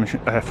for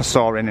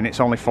soaring, and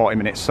it's only 40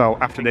 minutes. So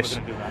after this,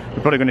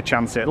 we're probably going to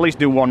chance it. At least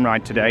do one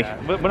ride today.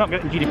 Yeah, we're not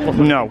getting Genie Plus.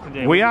 No,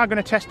 we are going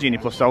to test Genie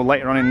Plus though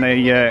later on in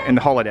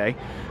the holiday.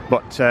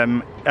 But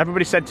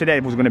everybody said today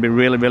was going to be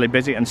really, really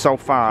busy, and so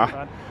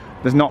far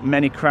there's not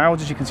many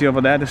crowds, as you can see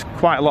over there. There's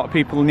quite a lot of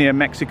people near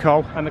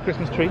Mexico. And the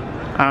Christmas tree.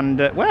 And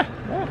where?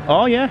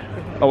 Oh yeah.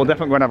 Oh, we'll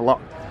definitely go and have a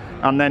lot.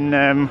 And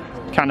then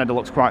Canada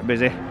looks quite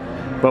busy.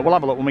 But we'll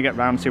have a look when we get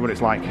round and see what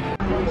it's like.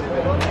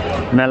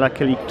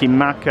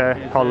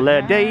 Melakalikimaka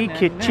holiday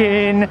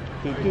kitchen,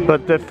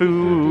 but the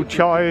food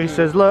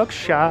choices look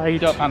shite. You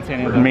don't fancy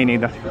any of them? Me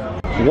neither.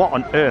 What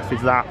on earth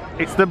is that?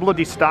 It's the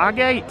bloody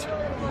Stargate.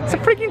 It's a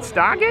freaking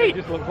Stargate. It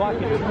just looks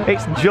like it.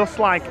 It's just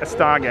like a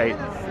Stargate.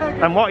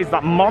 And what is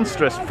that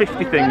monstrous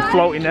 50 thing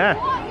floating there?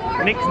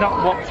 Nick's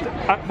not watched.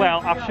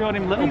 Well, I've shown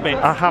him little bits.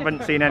 I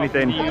haven't seen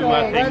anything.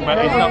 But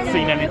he's not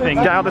seen anything.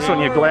 Get out of the sun,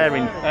 you're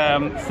glaring.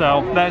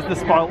 So there's the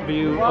spoilt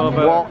view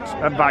over. What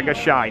a bag of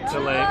shite. The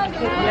lake.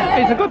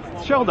 It's a good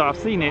show though. I've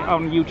seen it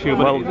on YouTube.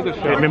 Well, it's a good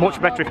show. it'd be much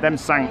better if them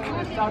sank.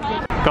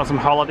 Got some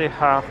holiday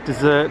half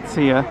desserts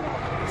here.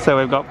 So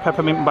we've got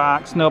peppermint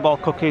bark, snowball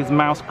cookies,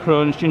 mouse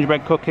crunch,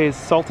 gingerbread cookies,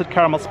 salted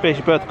caramel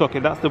Spaceship Earth cookie.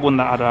 That's the one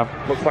that I'd have.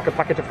 Looks like a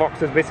packet of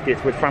Fox's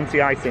biscuits with fancy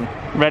icing.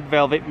 Red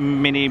velvet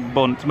mini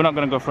bunt. We're not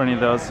going to go for any of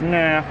those.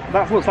 Nah,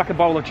 that looks like a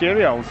bowl of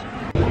Cheerios.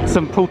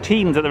 Some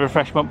poutines at the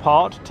refreshment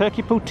pot.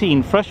 Turkey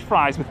poutine, fresh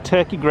fries with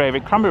turkey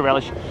gravy, cranberry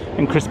relish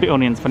and crispy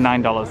onions for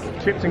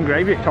 $9. Chips and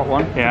gravy, top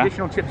one. Yeah.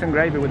 Traditional chips and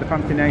gravy with a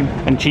fancy name.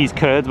 And cheese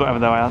curds, whatever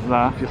they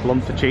are. Just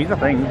lumps of cheese, I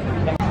think.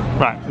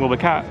 Right, well we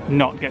can't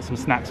not get some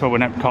snacks while we're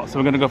in Epcot, so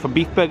we're going to go for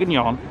beef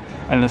bourguignon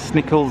and a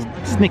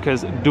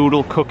Snickers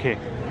doodle cookie.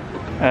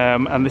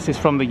 And this is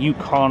from the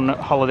Yukon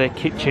Holiday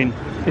Kitchen.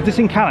 Is this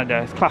in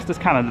Canada? It's classed as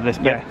Canada, this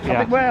bit?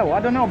 Yeah. Well, I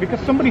don't know,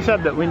 because somebody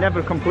said that we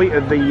never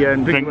completed the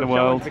Drink the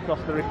World because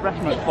the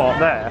refreshment spot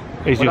there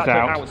is just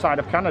outside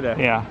of Canada.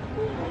 Yeah.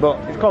 But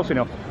it's close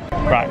enough.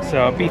 Right,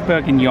 so beef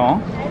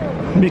bourguignon.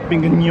 Beef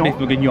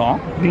bourguignon.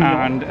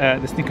 And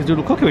the Snickers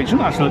doodle cookie, which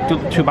isn't actually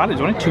too bad.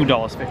 It's only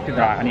 $2.50.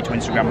 Right, I need to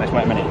Instagram this.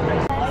 Wait a minute.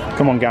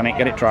 Come on, Gannick,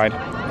 get it tried.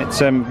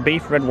 It's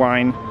beef, red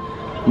wine,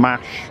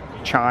 mash,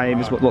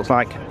 chives, what looks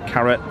like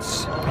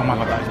carrots. Oh my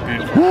god, that is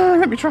beautiful.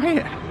 Let me try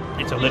it.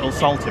 It's a little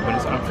salty, but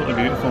it's absolutely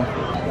beautiful.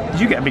 Did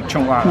you get a big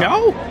chunk like that?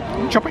 No!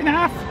 Chop it in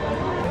half.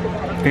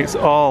 It's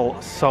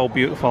all so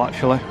beautiful,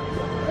 actually.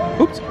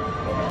 Oops.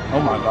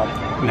 Oh my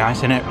god. Nice,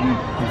 isn't it?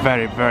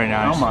 Very, very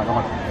nice. Oh my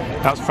god.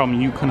 That's from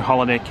Yukon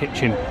Holiday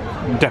Kitchen.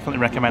 Definitely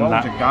recommend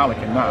Loads that. of garlic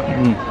in that.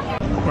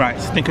 Right,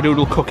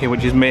 Snickerdoodle cookie,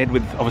 which is made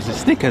with obviously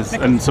Snickers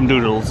and some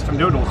doodles. Some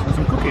doodles and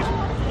some cookies.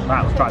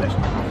 Right, let's try this.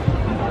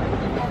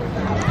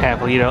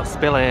 Careful you don't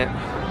spill it.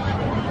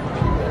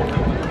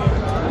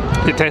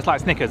 Does it taste like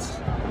Snickers?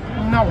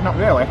 No, not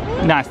really.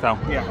 Nice though.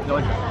 Yeah,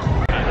 delicious.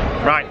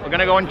 Right, we're going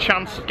to go and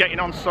chance getting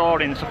on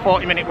Soaring. It's a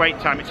 40-minute wait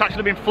time. It's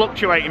actually been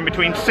fluctuating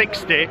between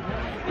 60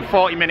 and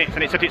 40 minutes,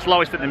 and it's at its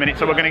lowest at the minute,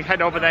 so we're going to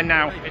head over there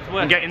now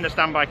and get in the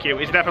standby queue.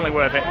 It's definitely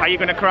worth it. Are you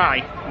going to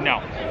cry?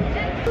 No.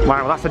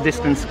 Wow, that's a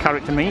distance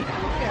character meet.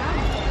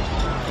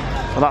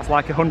 So that's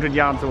like 100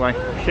 yards away.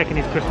 Shaking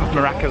his Christmas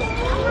maracas.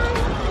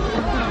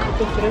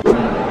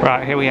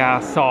 Right, here we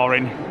are,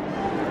 Soaring.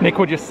 Nick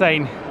was just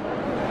saying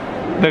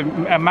the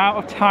amount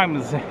of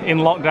times in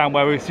lockdown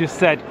where we've just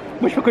said,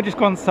 wish we could just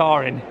go on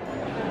Soaring,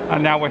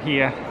 and now we're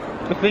here.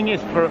 The thing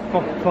is,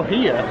 for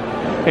here,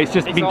 it's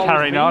just been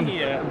carrying on.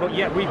 Here, but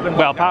yet we've been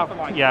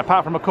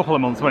apart from a couple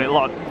of months when it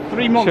locked.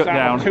 3 months shut out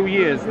down. of 2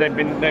 years, they've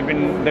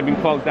been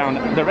closed down.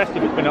 The rest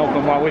of it's been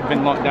open while we've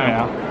been locked down.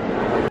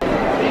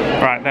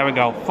 Yeah. Right, there we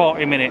go.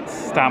 40 minutes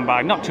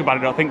standby. Not too bad,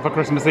 I don't think, for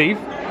Christmas Eve.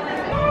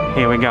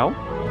 Here we go.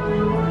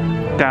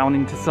 Down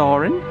into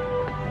Soaring.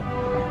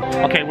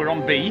 Okay, we're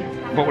on B,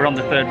 but we're on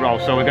the 3rd row,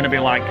 so we're going to be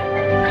like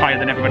higher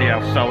than everybody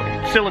else. So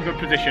still a good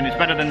position. It's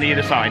better than the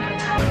other side.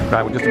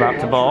 Right, we're just about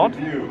to board.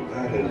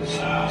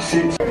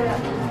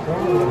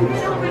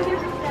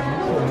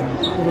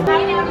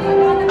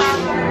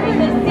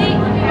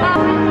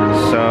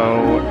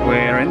 So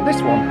we're in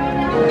this one.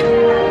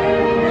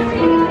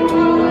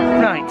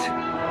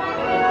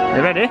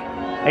 You ready?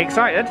 Are you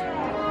excited?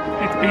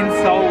 It's been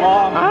so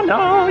long. I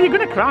know, you're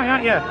gonna cry,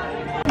 aren't you?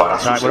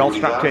 Right, we're all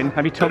strapped in.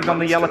 Have you tugged on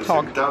the yellow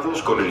tog? You don't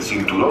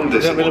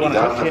really want to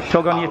touch it.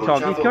 Tug on your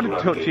tog. You've got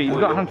to touch it. You've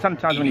got hand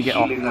sanitizer when you get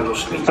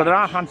off. So there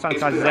are hand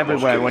sanitizers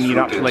everywhere when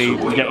you're actually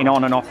getting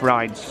on and off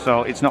rides.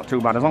 So it's not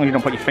too bad. As long as you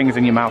don't put your fingers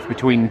in your mouth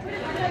between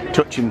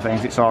touching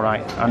things, it's all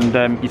right. And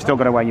you've still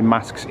got to wear your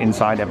masks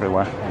inside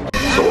everywhere.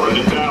 So in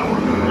the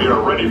tower, we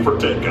are ready for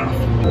takeoff.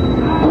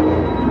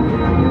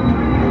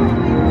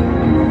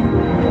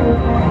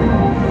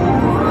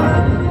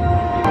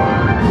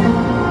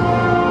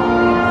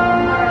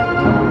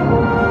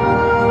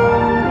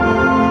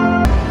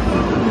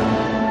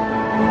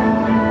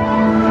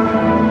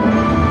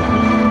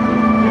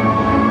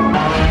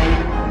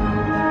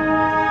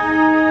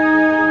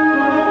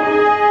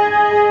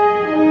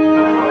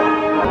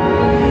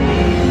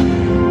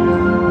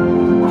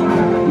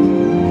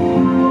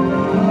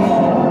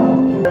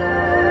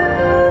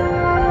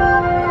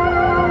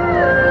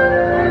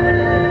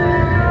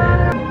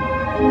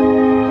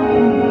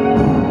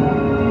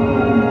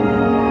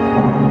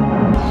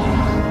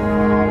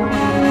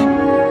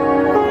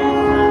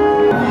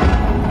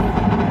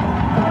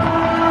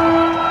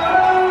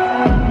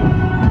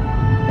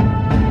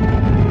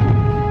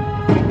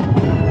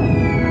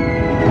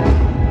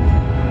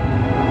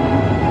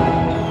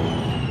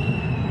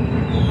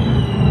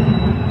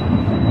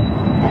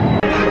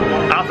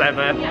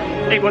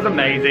 It was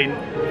amazing,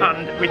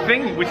 and we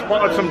think we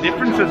spotted some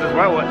differences as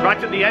well. Right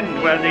at the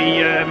end where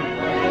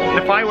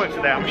the fireworks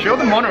are there, I'm sure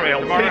the monorail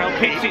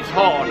hits its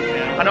horn,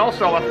 and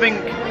also I think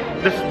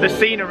the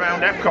scene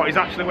around Epcot is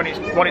actually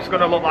what it's going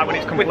to look like when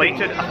it's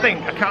completed. I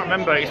can't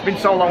remember. It's been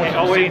so long since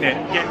I've seen it.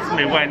 It gets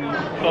me when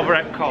over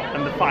Epcot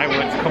and the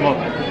fireworks come up,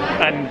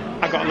 and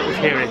I got a little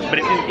teary,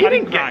 but I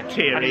didn't get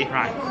teary.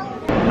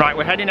 Right,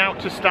 we're heading out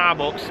to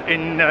Starbucks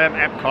in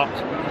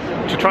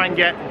Epcot to try and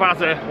get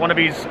Bazza one of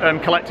his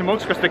collector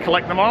mugs, because they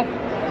collect them all.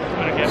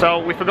 Okay. So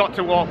we forgot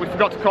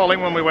to call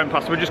in when we went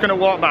past. So we're just going to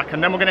walk back,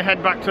 and then we're going to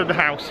head back to the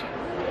house,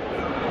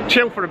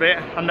 chill for a bit,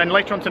 and then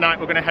later on tonight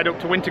we're going to head up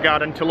to Winter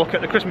Garden to look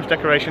at the Christmas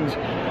decorations,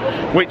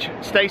 which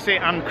Stacey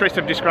and Chris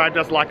have described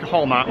as like a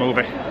Hallmark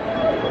movie.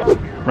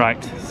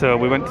 Right, so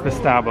we went to the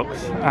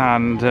Starbucks,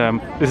 and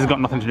this has got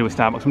nothing to do with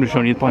Starbucks. I'm just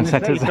showing you the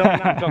poinsettias.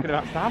 I'm talking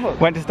about Starbucks.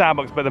 Went to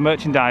Starbucks, but the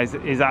merchandise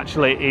is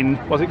actually in,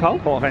 what's it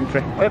called? Port of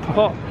Entry. I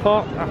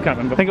can't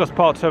remember. I think it was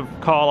Port of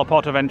Call or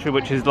Port of Entry,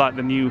 which is like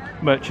the new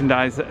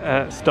merchandise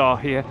store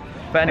here.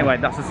 But anyway,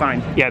 that's a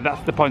sign. Yeah,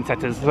 that's the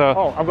poinsettias. So.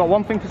 Oh, I've got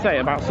one thing to say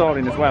about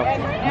soaring as well.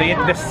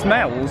 The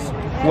smells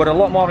were a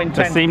lot more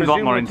intense. They seemed a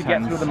lot more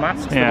intense. To get through the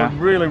masks, yeah. They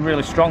were really,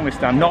 really strong this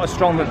time. Not as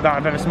strong that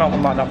I've ever smelled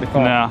them like that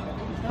before. No.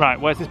 Right,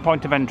 where's this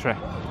point of entry?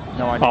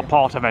 No idea. Or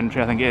port of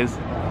entry, I think it is.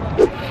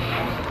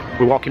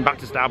 We're walking back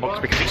to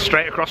Starbucks because it's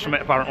straight across from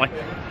it, apparently.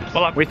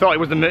 Well, we thought it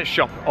was the merch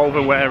shop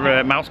over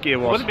where Mouse Gear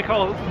was. Was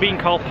it being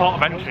called port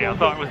of entry? I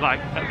thought it was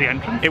like at the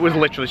entrance. It was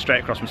literally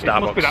straight across from Starbucks.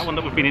 It must be that one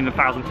that we've been in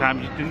 1,000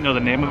 times, you didn't know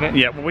the name of it.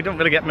 Yeah, well, we don't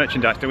really get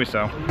merchandise, do we,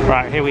 so?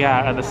 Right, here we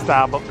are at the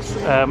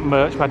Starbucks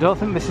merch, but I don't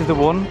think this is the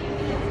one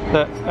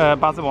that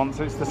Bazza wants.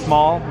 It's the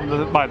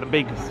the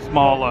big,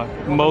 smaller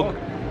mug.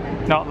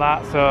 Not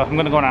that, so I'm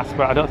going to go and ask,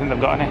 but I don't think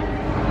they've got any.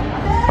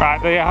 Right,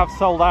 they have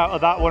sold out of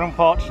that one,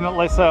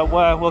 unfortunately, so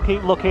we'll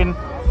keep looking.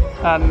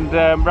 And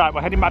right, we're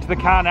heading back to the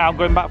car now,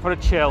 going back for a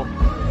chill.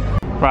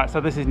 Right,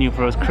 so this is new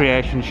for us,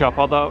 Creation Shop,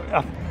 although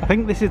I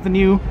think this is the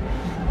new,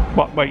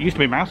 well, it used to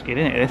be Mouse Kid,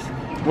 didn't it, this?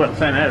 Well,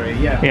 same area,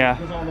 yeah. Yeah. It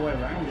goes all the way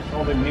around, just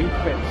all the new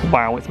bits.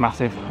 Wow, it's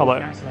massive.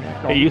 Although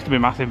it used to be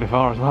massive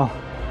before as well.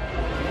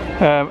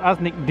 As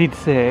Nick did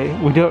say,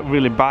 we don't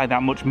really buy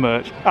that much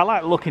merch. I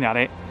like looking at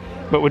it,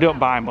 but we don't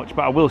buy much,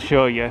 but I will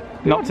show you.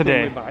 Not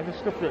today. The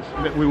stuff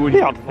that we would.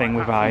 The odd thing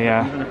we buy,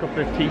 yeah. And a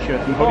couple of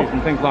t-shirts and hoodies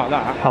and things like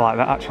that. I like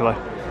that actually.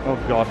 Oh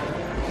God.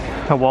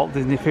 A Walt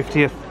Disney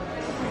 50th.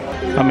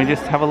 Let me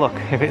just have a look.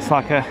 If it's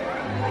like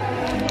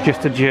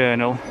just a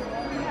journal.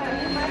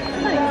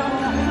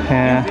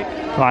 Yeah,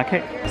 like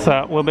it.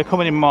 So we'll be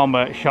coming in more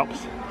merch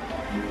shops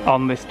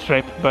on this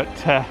trip, but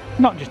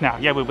not just now.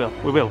 Yeah, we will.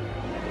 We will.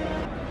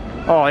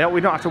 Oh yeah,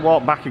 we don't have to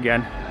walk back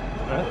again.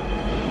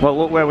 Well,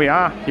 look where we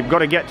are. You've got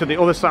to get to the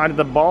other side of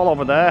the ball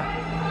over there.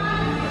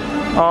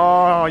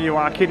 Oh, you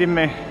are kidding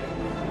me.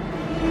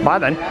 Bye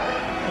then.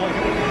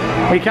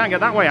 Well, you can't get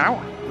that way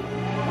out.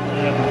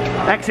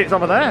 Exit's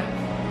over there.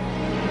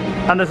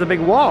 And there's a big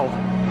wall.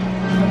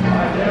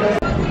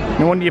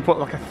 No wonder you put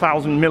like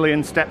 1,000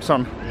 million steps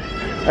on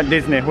at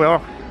Disney.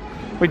 Well,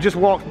 we just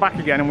walked back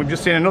again and we've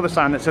just seen another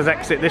sign that says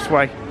exit this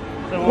way.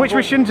 So which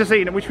we shouldn't have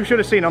seen, which we should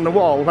have seen on the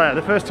wall there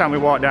the first time we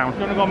walked down. You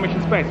want to go on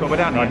Mission Space while we're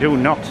down here? I do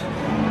not.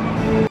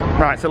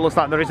 Right, so it looks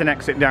like there is an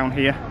exit down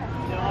here.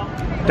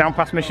 Down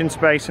past Mission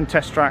Space and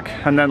Test Track,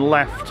 and then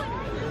left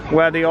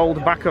where the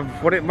old back of,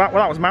 well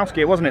that was Mouse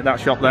Gear, wasn't it, that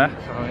shop there?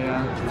 Oh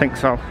yeah. I think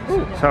so.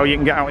 Ooh. So you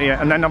can get out here,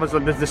 and then obviously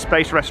there's the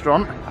Space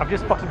Restaurant. I've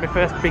just spotted my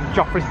first big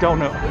Joffrey's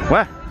donut.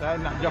 Where? There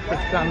in that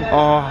Joffrey's stand.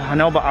 Oh, I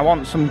know, but I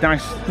want some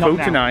nice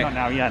food tonight. Not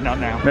now, yeah, not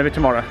now. Maybe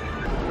tomorrow.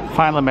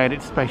 Finally made it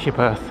to Spaceship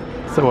Earth,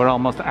 so we're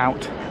almost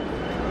out.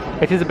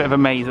 It is a bit of a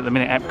maze at the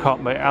minute,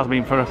 Epcot, but it has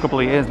been for a couple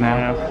of years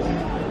now.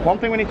 One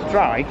thing we need to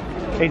try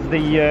is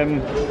the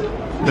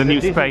new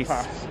Disney space.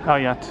 Pass. Oh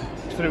yeah.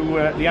 Through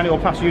the annual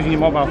pass using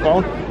your mobile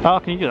phone. Oh,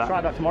 can you do that?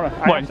 Try that tomorrow.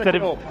 What, instead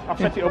of... I've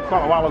set it up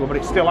quite a while ago, but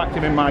it's still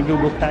active in my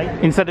Google Pay.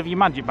 Instead of your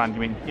Magic Band,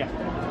 you mean? Yeah.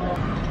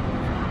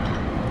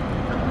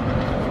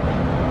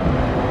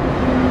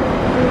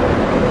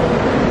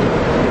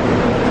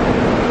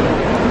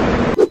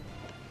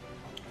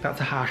 That's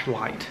a harsh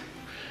light.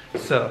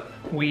 So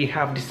we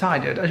have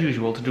decided, as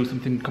usual, to do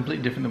something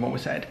completely different than what we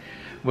said.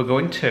 We're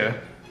going to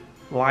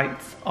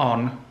lights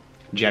on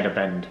Jeddah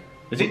Bend.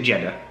 Is it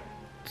Jeddah?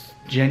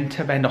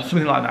 Genta Bend or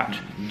something like that.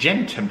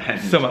 Genta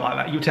Bend? Something like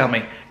that, you tell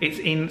me. It's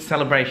in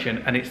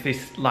Celebration, and it's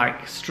this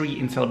like street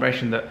in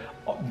Celebration that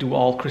do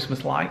all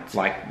Christmas lights.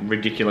 Like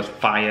ridiculous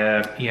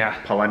fire, yeah.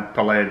 So we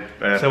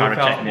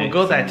thought we'll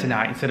go there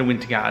tonight instead of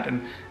Winter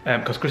Garden,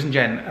 because Chris and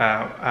Jen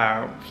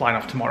are flying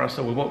off tomorrow,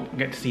 so we won't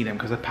get to see them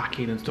because they're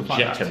packing and stuff like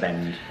Jetta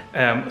that.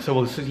 Bend. So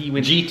we'll see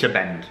Jetta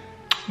Bend.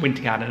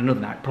 Winter Garden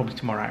another night, probably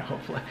tomorrow night,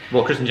 hopefully.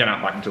 Well, Chris and Jen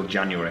aren't back until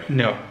January.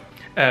 No.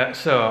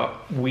 So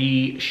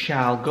we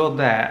shall go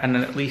there, and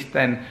then at least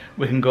then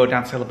we can go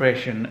down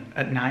Celebration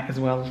at night as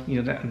well,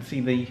 you know, and see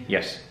the...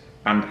 Yes,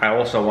 and I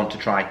also want to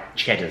try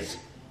Cheddar's.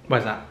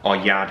 Where's that? Or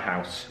Yard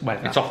House.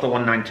 Where's that? It's off the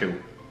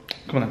 192.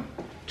 Come on then.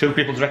 Two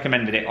people's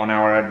recommended it on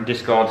our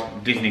Discord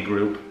Disney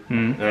group,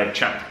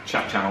 chat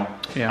channel,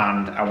 yeah.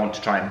 And I want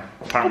to try them.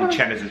 Apparently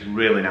Cheddar's is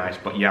really nice,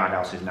 but Yard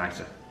House is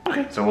nicer.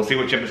 Okay. So we'll see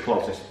whichever's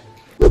closest.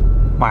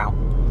 Wow.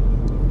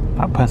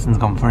 That person's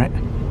gone for it.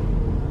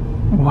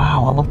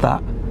 Wow, I love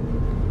that.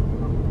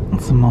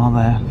 And some more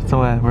there. So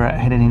we're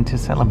heading into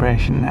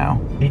Celebration now.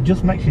 It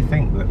just makes you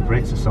think that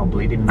Brits are so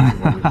bleeding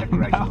miserable with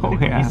decorations. know,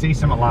 yeah. You see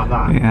something like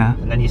that, yeah.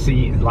 And then you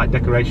see like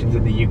decorations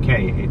in the UK,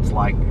 it's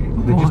like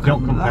they just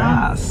don't compare.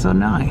 That's so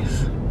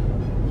nice.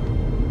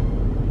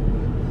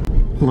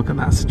 Look at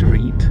that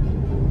street.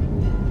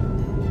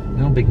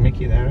 No Big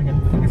Mickey there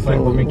again.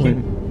 Inflatable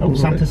Mickey. Oh,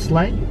 Santa's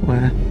sleigh.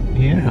 Where?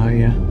 Yeah. Oh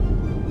yeah.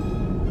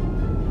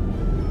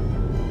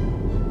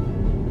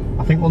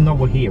 I think we'll know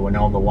we're here when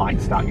all the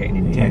lights start getting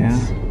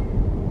intense. Yeah.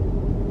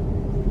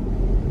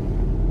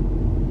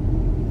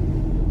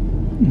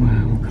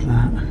 Wow, look at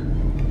that.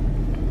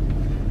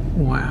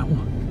 Wow.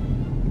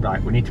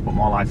 Right, we need to put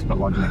more lights up at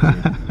Lodge next year.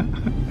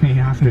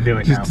 You have to do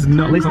it Just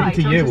now. not Listen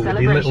to you with the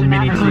little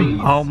mini trees.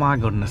 Oh my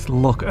goodness,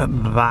 look at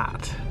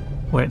that.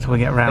 Wait till we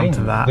get round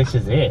to that. This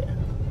is it.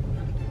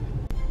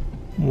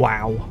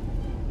 Wow.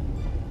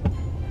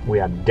 We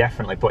are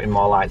definitely putting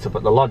more lights up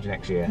at the Lodge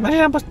next year.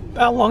 Yeah, but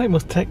how long it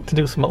must take to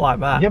do something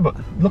like that? Yeah, but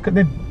look at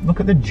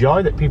the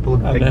joy that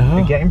people are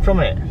getting from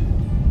it.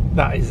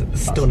 That is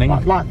stunning.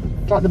 It's like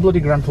the bloody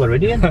Grand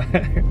Floridian.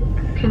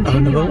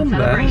 Continue on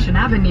Celebration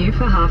Avenue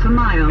for half a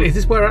mile. Is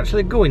this where we're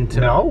actually going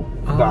to? No,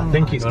 but I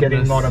think it's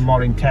getting more and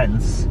more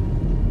intense.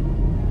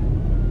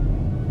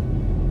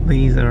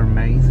 These are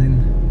amazing.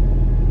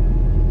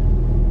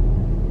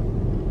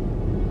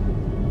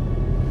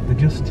 They're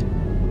just...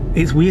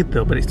 It's weird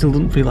though, but it still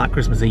doesn't feel like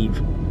Christmas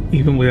Eve,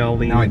 even with all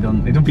these. No, it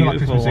doesn't. It doesn't feel like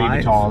Christmas Eve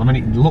at all. I mean,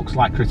 it looks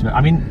like Christmas. I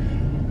mean,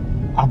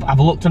 I've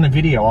looked on a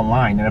video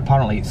online, and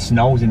apparently it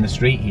snows in the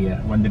street here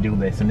when they do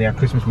this, and they have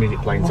Christmas music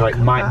playing, so it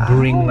might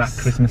bring that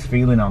Christmas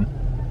feeling on.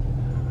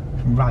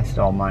 Christ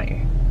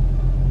Almighty!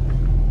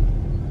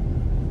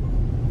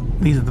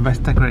 These are the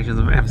best decorations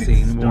I've ever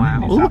seen. Wow!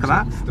 Oh, look at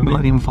that,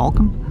 Millennium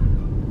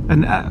Falcon,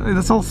 and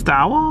that's all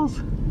Star Wars.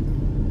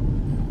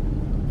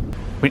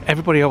 I mean,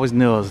 everybody always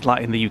knows,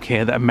 like in the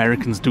UK, that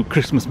Americans do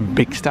Christmas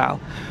big style,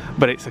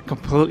 but it's a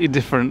completely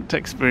different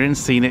experience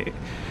seeing it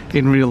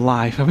in real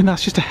life. I mean,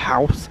 that's just a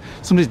house.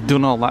 Somebody's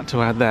done all that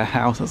to add their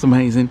house. That's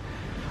amazing.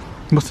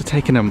 It must have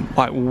taken them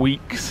like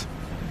weeks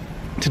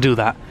to do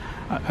that,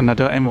 and I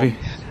don't envy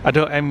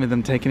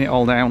them taking it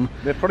all down.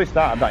 They probably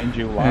started that in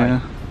July.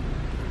 Yeah.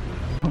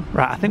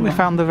 Right, I think we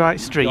found the right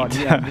street. God,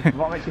 yeah,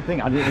 what makes you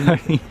think? I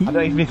don't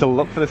even need to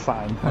look for the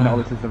sign. I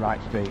know this is the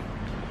right street.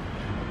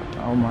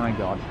 Oh my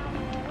God.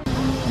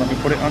 Let me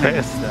put it on. Bit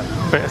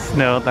of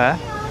snow there,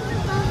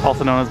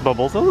 also known as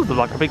bubbles. Oh, there's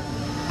like a big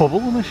bubble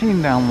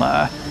machine down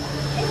there.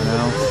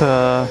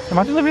 So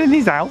imagine living in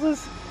these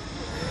houses.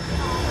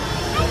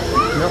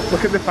 No,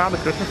 look at the Father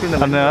Christmas in the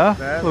I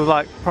know. With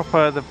like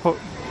proper, they put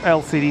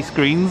LCD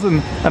screens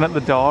and at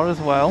the door as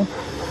well.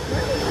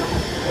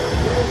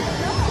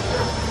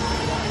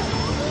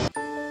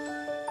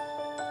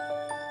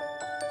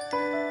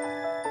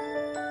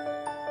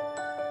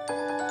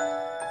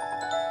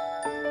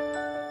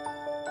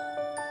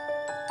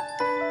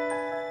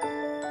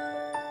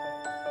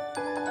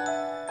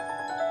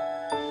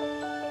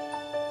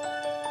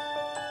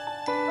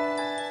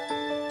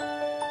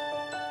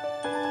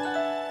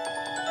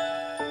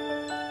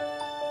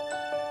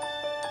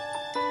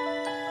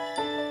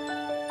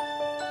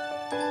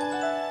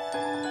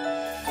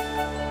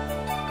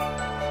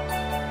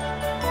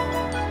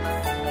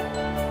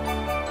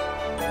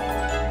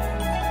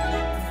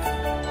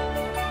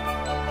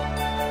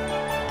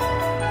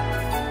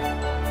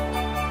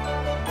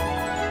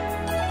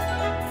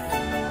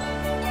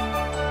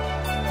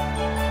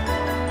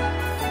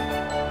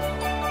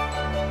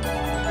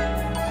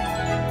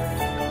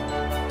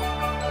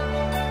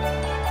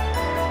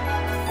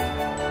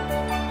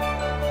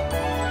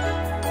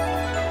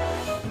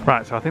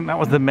 Right, so I think that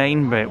was the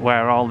main bit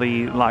where all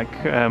the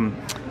like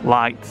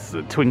lights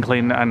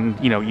twinkling and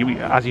you know,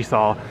 as you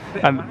saw.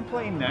 And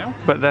playing now.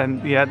 But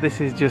then, yeah,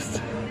 this is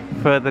just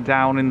further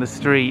down in the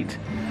street.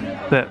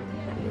 That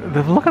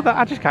look at that!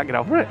 I just can't get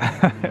over it.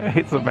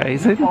 It's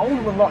amazing.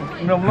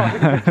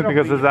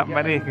 Because there's that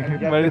many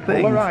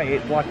things. All right,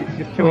 it's like it's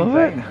just too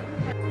insane.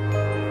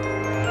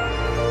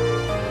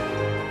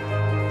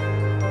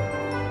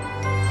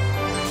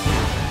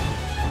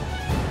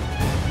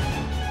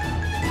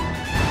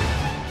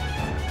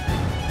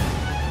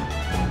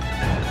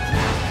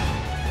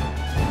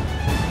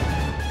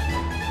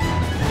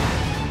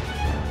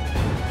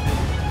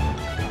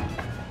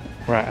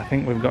 Right, I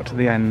think we've got to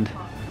the end.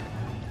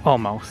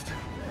 Almost.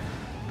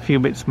 A few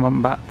bits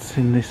and bats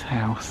in this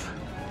house.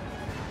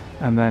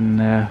 And then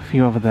a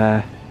few over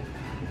there.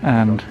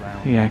 And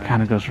yeah, it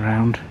kind of goes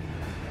round.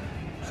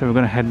 So we're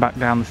going to head back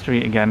down the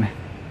street again.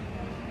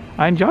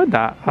 I enjoyed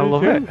that. I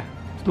love it.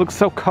 It looks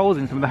so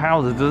cozy in some of the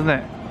houses, doesn't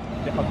it?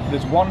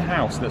 There's one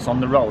house that's on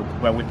the road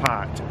where we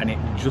parked, and it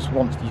just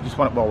wants,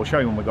 well, we'll show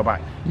you when we go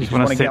back. You just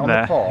want to sit get on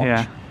there, the porch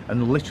yeah.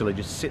 and literally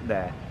just sit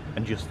there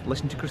and just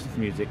listen to Christmas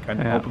music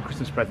and open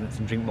Christmas presents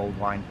and drink mulled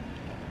wine.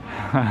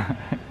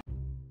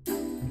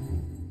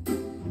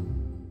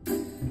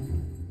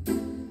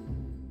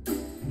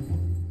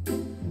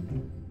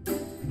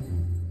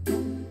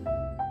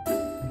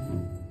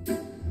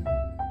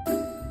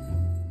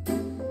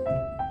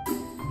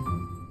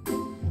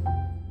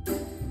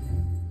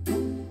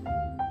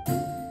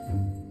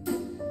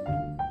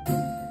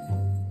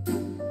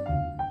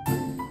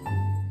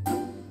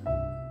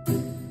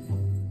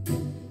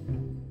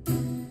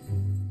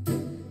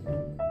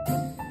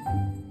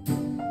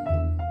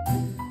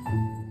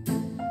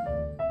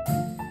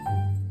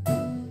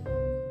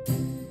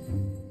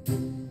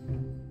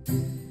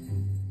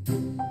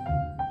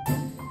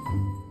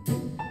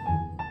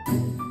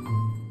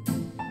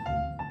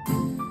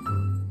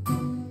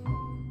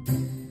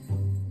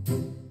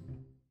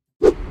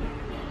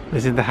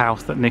 This is the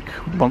house that Nick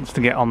wants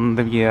to get on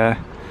the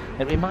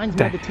It reminds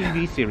me of the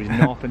TV series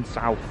North and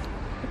South,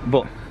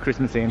 but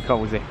Christmassy and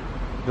cosy.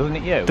 Doesn't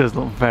it you? It does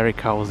look very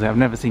cosy. I've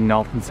never seen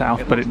North and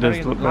South, but it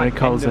does look very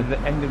cosy.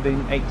 End of the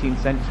 18th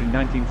century,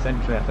 19th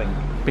century, I think.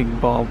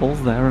 Big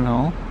baubles there and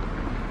all.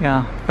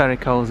 Yeah, very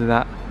cosy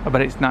that. I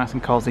bet it's nice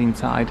and cosy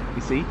inside.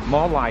 You see,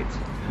 more lights.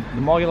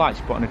 The more you lights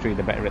you put on a tree,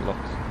 the better it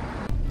looks.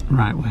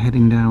 Right, we're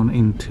heading down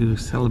into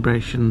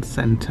Celebration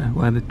Centre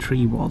where the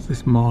tree was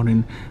this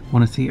morning.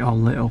 Want to see it all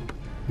lit up.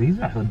 These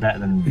are actually better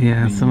than...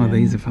 Yeah, some of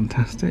these are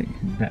fantastic.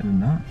 Better than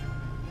that.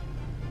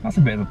 That's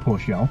a bit of a poor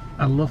show.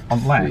 I love to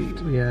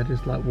see, yeah,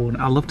 just like one.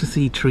 I love to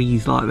see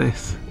trees like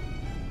this,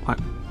 like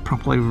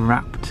properly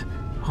wrapped.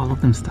 I love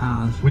them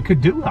stars. We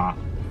could do that.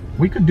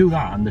 We could do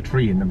that on the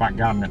tree in the back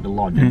garden at the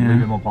lodge and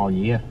leave them up all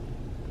year.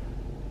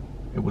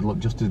 It would look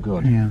just as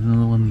good. Yeah,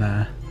 another one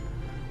there.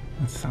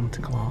 That's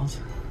Santa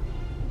Claus.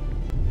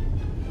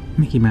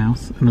 Mickey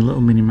Mouse and a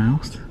little Minnie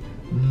Mouse.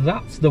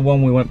 That's the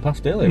one we went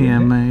past earlier. Yeah,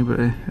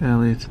 maybe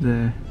earlier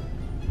today.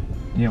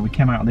 Yeah, we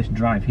came out of this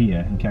drive here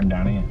and came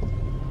down here.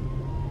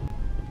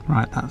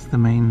 Right, that's the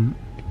main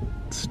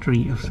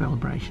street of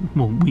Celebration.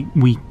 Well,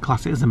 we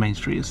class it as the main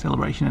street of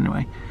Celebration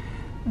anyway.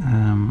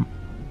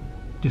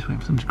 Just wait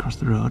for them to cross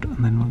the road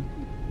and then we'll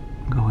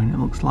go in. It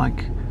looks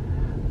like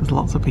there's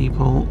lots of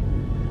people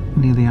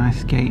near the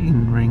ice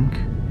skating rink.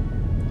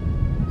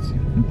 Let's see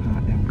if we can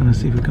park down. I'm going to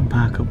see if we can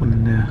park up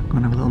and go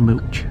and have a little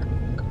mooch.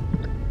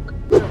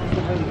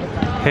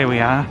 Here we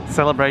are,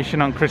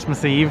 Celebration on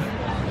Christmas Eve.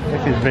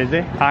 This is busy.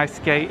 Ice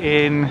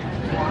skating.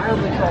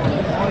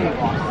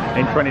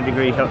 In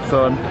 20-degree hot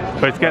sun.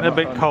 But it's getting a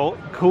bit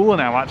cooler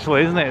now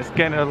actually, isn't it? It's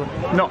getting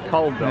not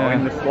cold though,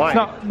 in the slide. It's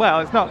not, well,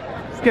 it's not,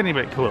 it's getting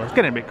a bit cooler. It's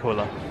getting a bit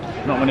cooler.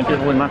 Not many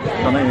people in masks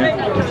on here.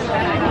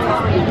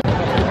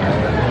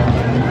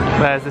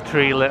 There's the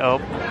tree lit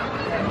up.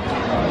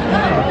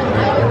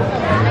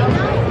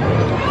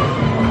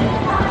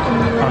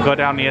 I'll go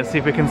down here, see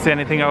if we can see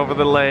anything over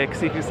the lake,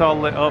 see if it's all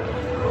lit up.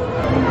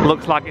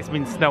 Looks like it's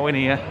been snowing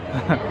here.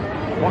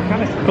 What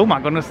kind of... Oh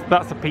my goodness,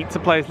 that's a pizza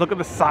place. Look at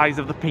the size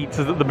of the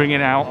pizzas that they're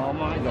bringing out. Oh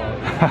my god.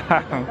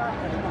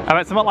 I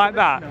bet something like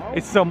that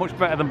is so much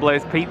better than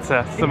Blaze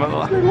Pizza. It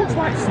looks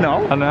like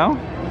snow. I know.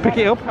 Pick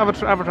it up, have a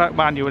try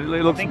behind you. It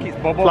looks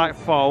like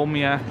foam,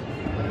 yeah.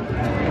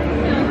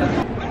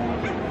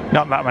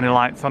 Not that many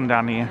lights on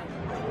down here.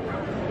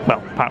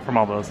 Well, apart from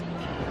all those.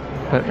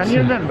 But, can you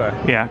remember?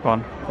 Yeah, go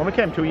on. When we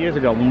came 2 years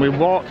ago, when we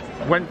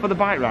went for the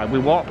bike ride, we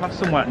walked past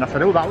somewhere and I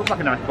said, oh, that looks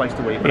like a nice place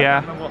to eat. But I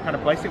don't remember what kind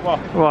of place it was.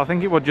 Well, I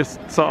think it was just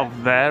sort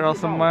of there or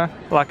somewhere.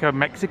 Like a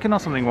Mexican or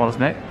something,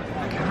 wasn't it?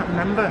 I can't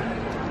remember.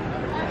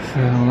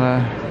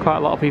 So, quite a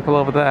lot of people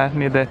over there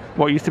near the,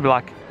 what used to be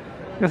like,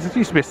 this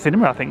used to be a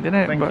cinema, I think,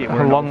 didn't it? But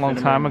a long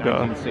time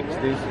ago.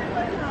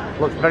 1960s.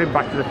 Looks very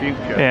Back to the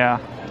Future. Yeah.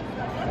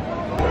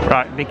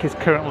 Right, Nick is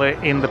currently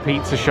in the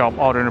pizza shop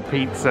ordering a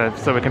pizza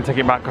so we can take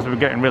it back because we're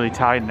getting really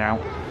tired now.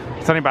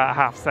 It's only about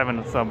 7:30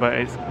 or so, but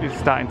it's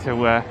starting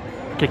to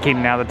kick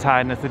in now, the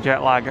tiredness, the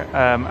jet lag,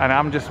 and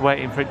I'm just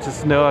waiting for it to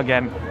snow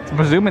again. I'm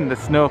presuming the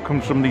snow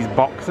comes from these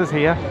boxes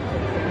here,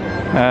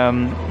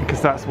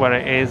 because that's where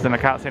it is, and I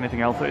can't see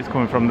anything else that it's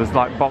coming from. There's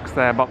like box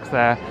there,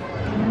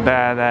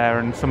 there,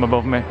 and some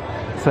above me.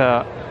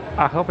 So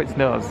I hope it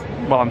snows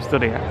while I'm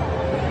studying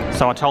it.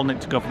 So I told Nick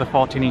to go for the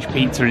 14-inch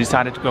pizza, he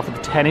decided to go for the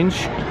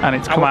 10-inch, and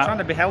it's come out trying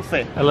to be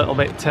healthy. A little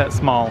bit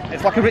small.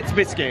 It's like a Ritz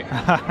biscuit.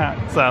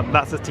 So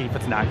that's the tea for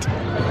tonight.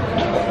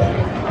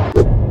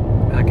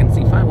 I can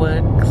see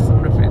fireworks. I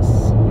wonder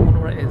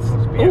what it is.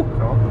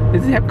 Oh,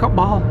 it's the Epcot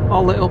ball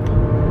all lit up.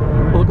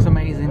 It looks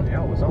amazing.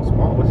 Yeah, we're so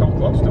small, we're so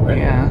close to it.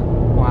 Yeah,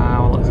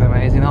 wow, it looks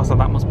amazing. Also,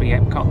 that must be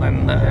Epcot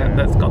then,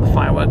 that's got the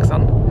fireworks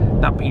on.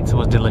 That pizza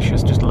was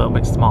delicious, just a little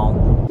bit small.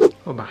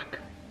 We're back.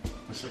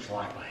 We're such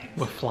lightweight.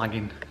 We're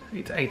flagging.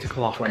 It's 8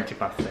 o'clock. 20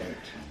 past 8.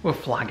 We're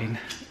flagging.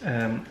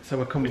 So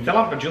we're coming. We still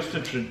haven't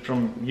adjusted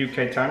from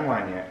UK Town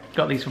Wine yet.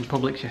 Got these from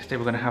Publix yesterday.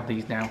 We're going to have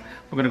these now.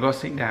 We're going to go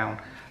sit down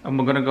and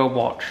we're going to go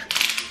watch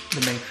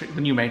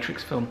the new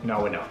Matrix film.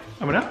 No, we're not.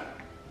 Are we not?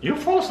 You'll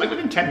fall asleep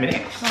within 10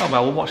 minutes. Oh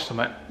well, we'll watch some.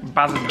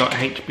 Baz has got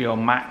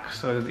HBO Max,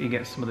 so he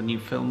gets some of the new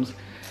films.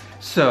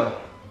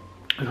 So,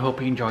 I hope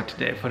you enjoyed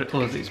today. For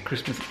us, it's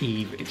Christmas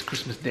Eve. It's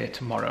Christmas Day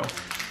tomorrow.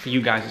 For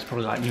you guys, it's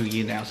probably like New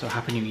Year now, so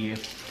Happy New Year.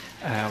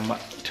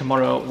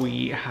 Tomorrow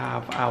we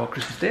have our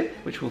Christmas Day,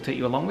 which we'll take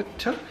you along with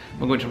too.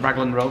 We're going to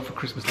Raglan Road for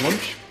Christmas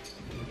lunch.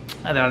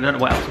 And then I don't know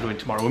what else we're doing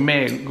tomorrow. We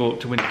may go up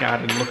to Winter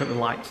Garden and look at the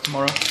lights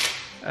tomorrow.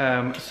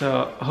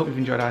 So I hope you've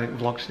enjoyed our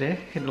vlog today.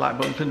 Hit the like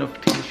button, turn the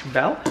notification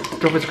bell.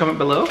 Drop us a comment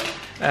below.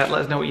 Let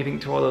us know what you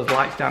think to all those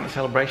lights down at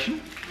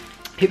Celebration.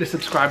 Hit the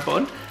subscribe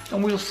button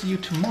and we'll see you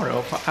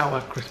tomorrow for our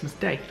Christmas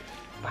Day.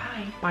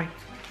 Bye. Bye.